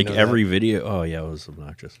over like every video. Oh yeah, it was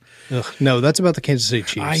obnoxious. Ugh, no, that's about the Kansas City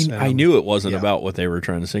Chiefs. I knew it wasn't about what they were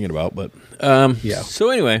trying to sing it about, but yeah. So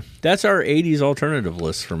anyway, that's our '80s alternative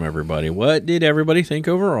list from everybody. What did everybody think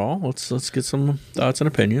overall? Let's get some thoughts and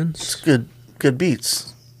opinions. It's good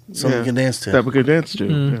beats. Something you can dance to. That we could dance to.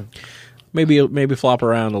 Yeah. Maybe flop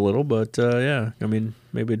around a little, but yeah. I mean,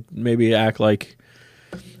 maybe act like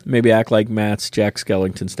Matt's Jack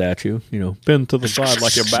Skellington statue. You know, bend to the side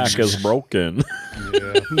like your back is broken.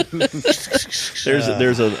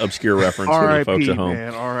 There's an obscure reference for the folks at home.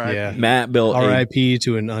 Man, R.I.P. Yeah. Matt built R.I.P.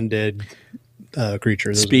 to an undead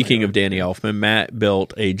creature. Speaking of Danny Elfman, Matt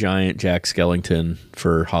built a giant Jack Skellington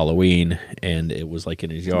for Halloween, and it was like in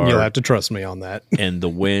his yard. You'll have to trust me on that. And the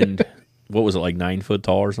wind, what was it, like 9 foot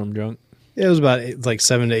tall or some junk? It was about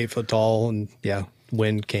 7 to 8 foot tall, and yeah,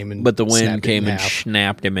 wind came and but the wind came and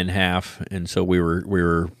snapped him in half, and so we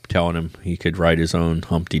were telling him he could write his own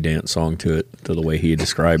Humpty Dance song to it, to the way he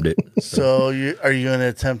described it. So are you going to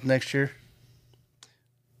attempt next year?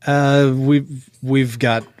 We've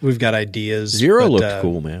got ideas. Zero but, looked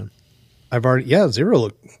cool, man. Zero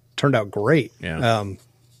turned out great. Yeah.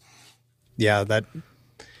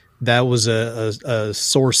 That was a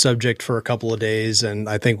sore subject for a couple of days, and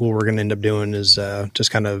I think what we're going to end up doing is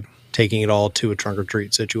just kind of taking it all to a trunk or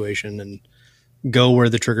treat situation and go where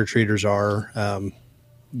the trick or treaters are.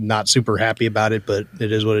 Not super happy about it, but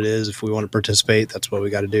it is what it is. If we want to participate, that's what we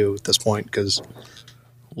got to do at this point because.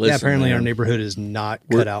 Apparently man, our neighborhood is not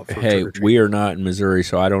cut out for Hey, trick-or-treat. we are not in Missouri,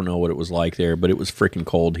 so I don't know what it was like there, but it was freaking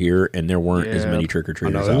cold here, and there weren't as many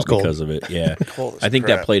trick-or-treaters out because of it. Yeah. I think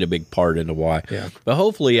that played a big part into why. Yeah. But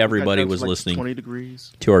hopefully everybody was like listening 20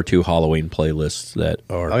 degrees. to our 2 Halloween playlists that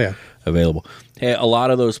are available. Hey, a lot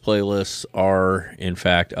of those playlists are, in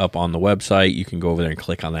fact, up on the website. You can go over there and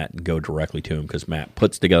click on that and go directly to them because Matt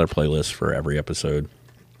puts together playlists for every episode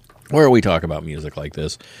where we talk about music like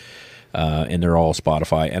this. And they're all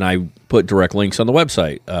Spotify. And I put direct links on the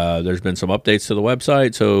website. There's been some updates to the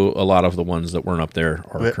website, so a lot of the ones that weren't up there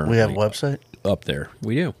are currently we have a website? Up there.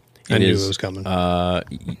 We do. I knew it was coming.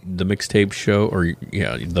 The Mixtape Show,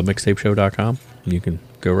 themixtapeshow.com. You can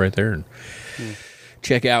go right there and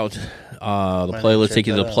check out the playlist. Take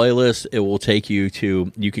you to the playlist. It will take you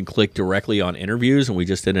to, you can click directly on interviews, and we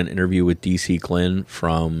just did an interview with DC Glenn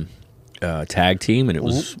from Tag Team, and it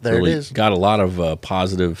was got a lot of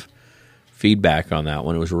positive feedback on that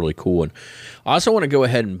one. It was really cool. And I also want to go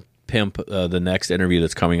ahead and pimp the next interview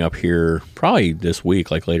that's coming up here probably this week,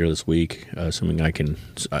 like later this week, assuming I can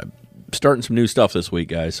starting some new stuff this week,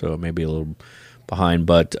 guys, so maybe a little behind,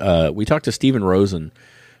 but we talked to Steven Rosen,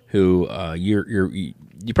 who you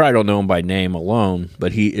probably don't know him by name alone,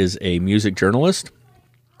 but he is a music journalist,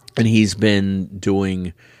 and he's been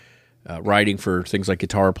doing writing for things like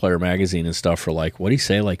Guitar Player magazine and stuff for like, what do you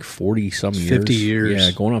say, like 40-some years? 50 years.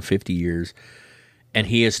 Yeah, going on 50 years. And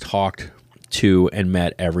he has talked to and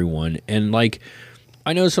met everyone. And like,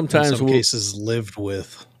 I know sometimes in some cases lived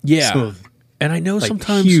with. Yeah. And I know like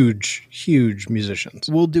sometimes huge musicians.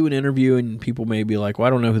 We'll do an interview and people may be like, well, I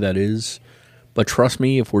don't know who that is. But trust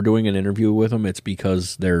me, if we're doing an interview with them, it's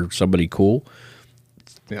because they're somebody cool.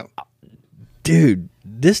 Yeah. Dude,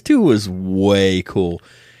 this dude was way cool.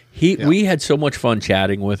 We had so much fun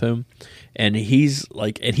chatting with him, and he's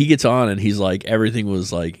like, and he gets on and he's like, everything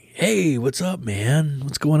was like, hey, what's up, man?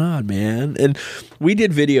 What's going on, man? And we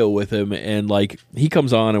did video with him, and like, he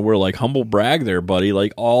comes on and we're like, humble brag there, buddy.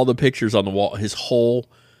 Like, all the pictures on the wall, his whole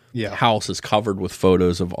house is covered with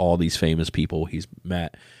photos of all these famous people he's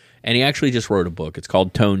met. And he actually just wrote a book. It's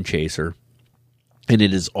called Tone Chaser. And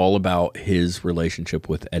it is all about his relationship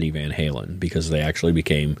with Eddie Van Halen, because they actually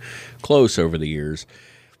became close over the years.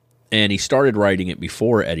 And he started writing it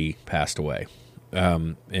before Eddie passed away.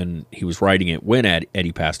 And he was writing it when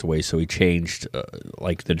Eddie passed away, so he changed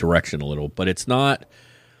like the direction a little. But it's not.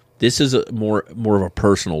 This is a more of a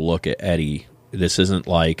personal look at Eddie. This isn't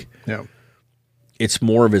like. Yeah. It's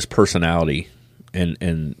more of his personality and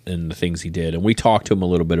the things he did. And we talked to him a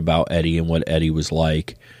little bit about Eddie and what Eddie was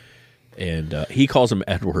like. And he calls him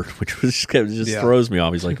Edward, which was just throws me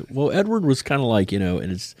off. He's like, well, Edward was kind of like,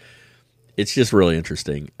 and it's just really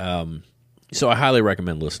interesting. So I highly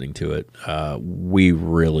recommend listening to it. We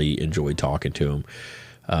really enjoyed talking to him.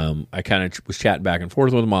 I kind of was chatting back and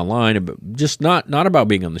forth with him online, but just not about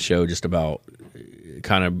being on the show, just about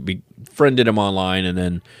kind of befriended him online. And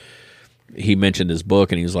then he mentioned his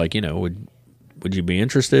book, and he was like, would you be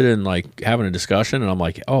interested in like having a discussion? And I'm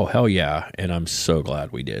like, oh, hell yeah. And I'm so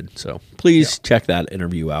glad we did. So please check that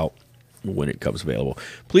interview out when it comes available.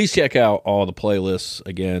 Please check out all the playlists,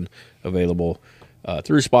 again, available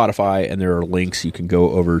through Spotify, and there are links. You can go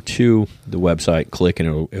over to the website, click,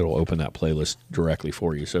 and it'll open that playlist directly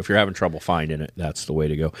for you. So if you're having trouble finding it, that's the way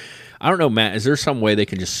to go. I don't know, Matt, is there some way they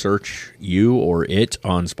can just search you or it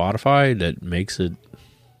on Spotify that makes it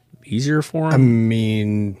easier for them? I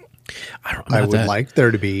mean, I would like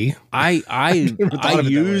there to be. I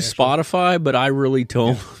use Spotify, but I really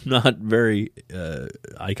don't. Not very.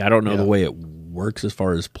 I don't know the way it works as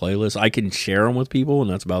far as playlists. I can share them with people, and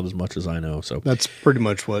that's about as much as I know. So that's pretty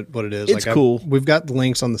much what it is. It's cool. We've got the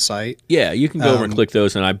links on the site. Yeah, you can go over and click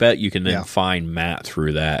those, and I bet you can then find Matt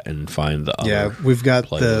through that and find the other. Yeah, we've got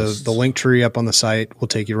playlists. the link tree up on the site. We'll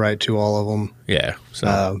take you right to all of them. Yeah.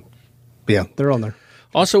 So they're on there.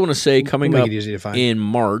 Also want to say coming up easy to find. In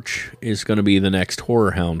March is going to be the next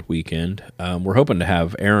Horror Hound weekend. We're hoping to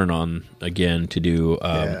have Aaron on again to do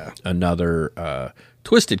another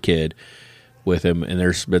Twisted Kid with him, and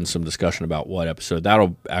there's been some discussion about what episode.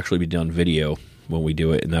 That'll actually be done video when we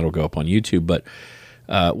do it, and that'll go up on YouTube. But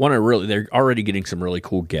they're already getting some really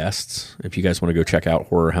cool guests. If you guys want to go check out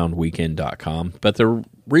horrorhoundweekend.com. But they're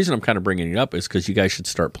reason I'm kind of bringing it up is because you guys should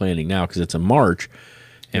start planning now because it's in March,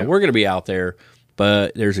 and we're going to be out there.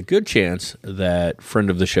 But there's a good chance that friend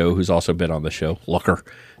of the show, who's also been on the show,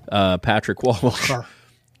 Patrick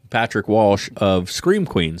Walsh of Scream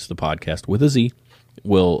Queens, the podcast with a Z,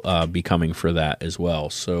 will be coming for that as well.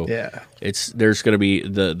 So there's going to be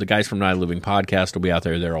the guys from Night Living Podcast will be out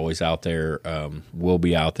there. They're always out there. We'll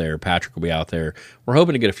be out there. Patrick will be out there. We're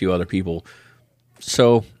hoping to get a few other people.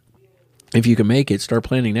 So if you can make it, start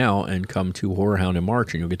planning now and come to Horror Hound in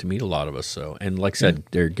March, and you'll get to meet a lot of us. So, and like I said,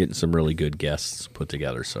 they're getting some really good guests put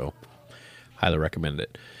together. So highly recommend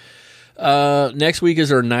it. Next week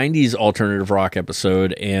is our 90s alternative rock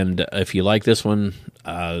episode, and if you like this one,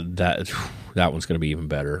 that one's going to be even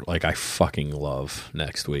better. Like, I fucking love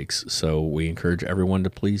next week's, so we encourage everyone to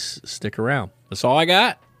please stick around. That's all I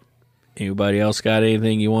got. Anybody else got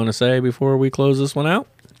anything you want to say before we close this one out?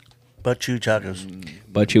 But chewy chacos.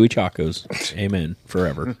 But chewy chacos. Amen.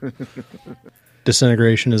 Forever.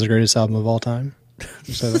 Disintegration is the greatest album of all time.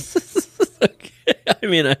 So Okay. I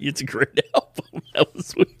mean, it's a great album. That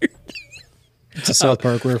was weird. It's a South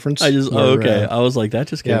Park reference. I was like, that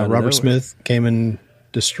just came out of Robert nowhere. Smith came and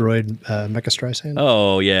destroyed Mecha Streisand.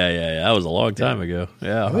 Oh, yeah. That was a long time ago.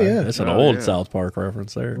 Yeah. Oh, yeah. That's an old South Park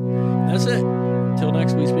reference there. That's it. Till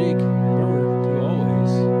next we speak. Remember to always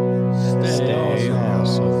stay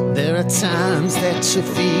awesome. There are times that you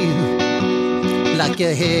feel like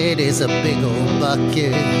your head is a big old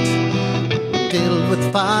bucket filled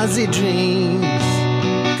with fuzzy dreams,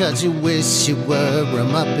 'cause you wish you were a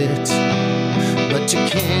Muppet, but you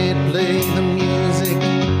can't play the music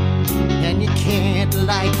and you can't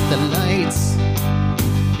light the lights,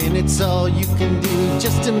 and it's all you can do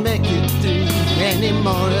just to make it through any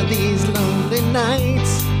more of these lonely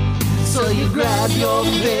nights. So you grab your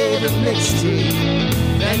favorite mixtape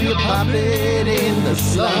and you pop it in the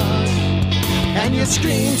slot, and you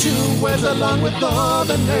scream 2 words along with all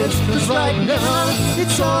the nerds, 'cause right now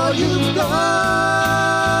it's all you've got.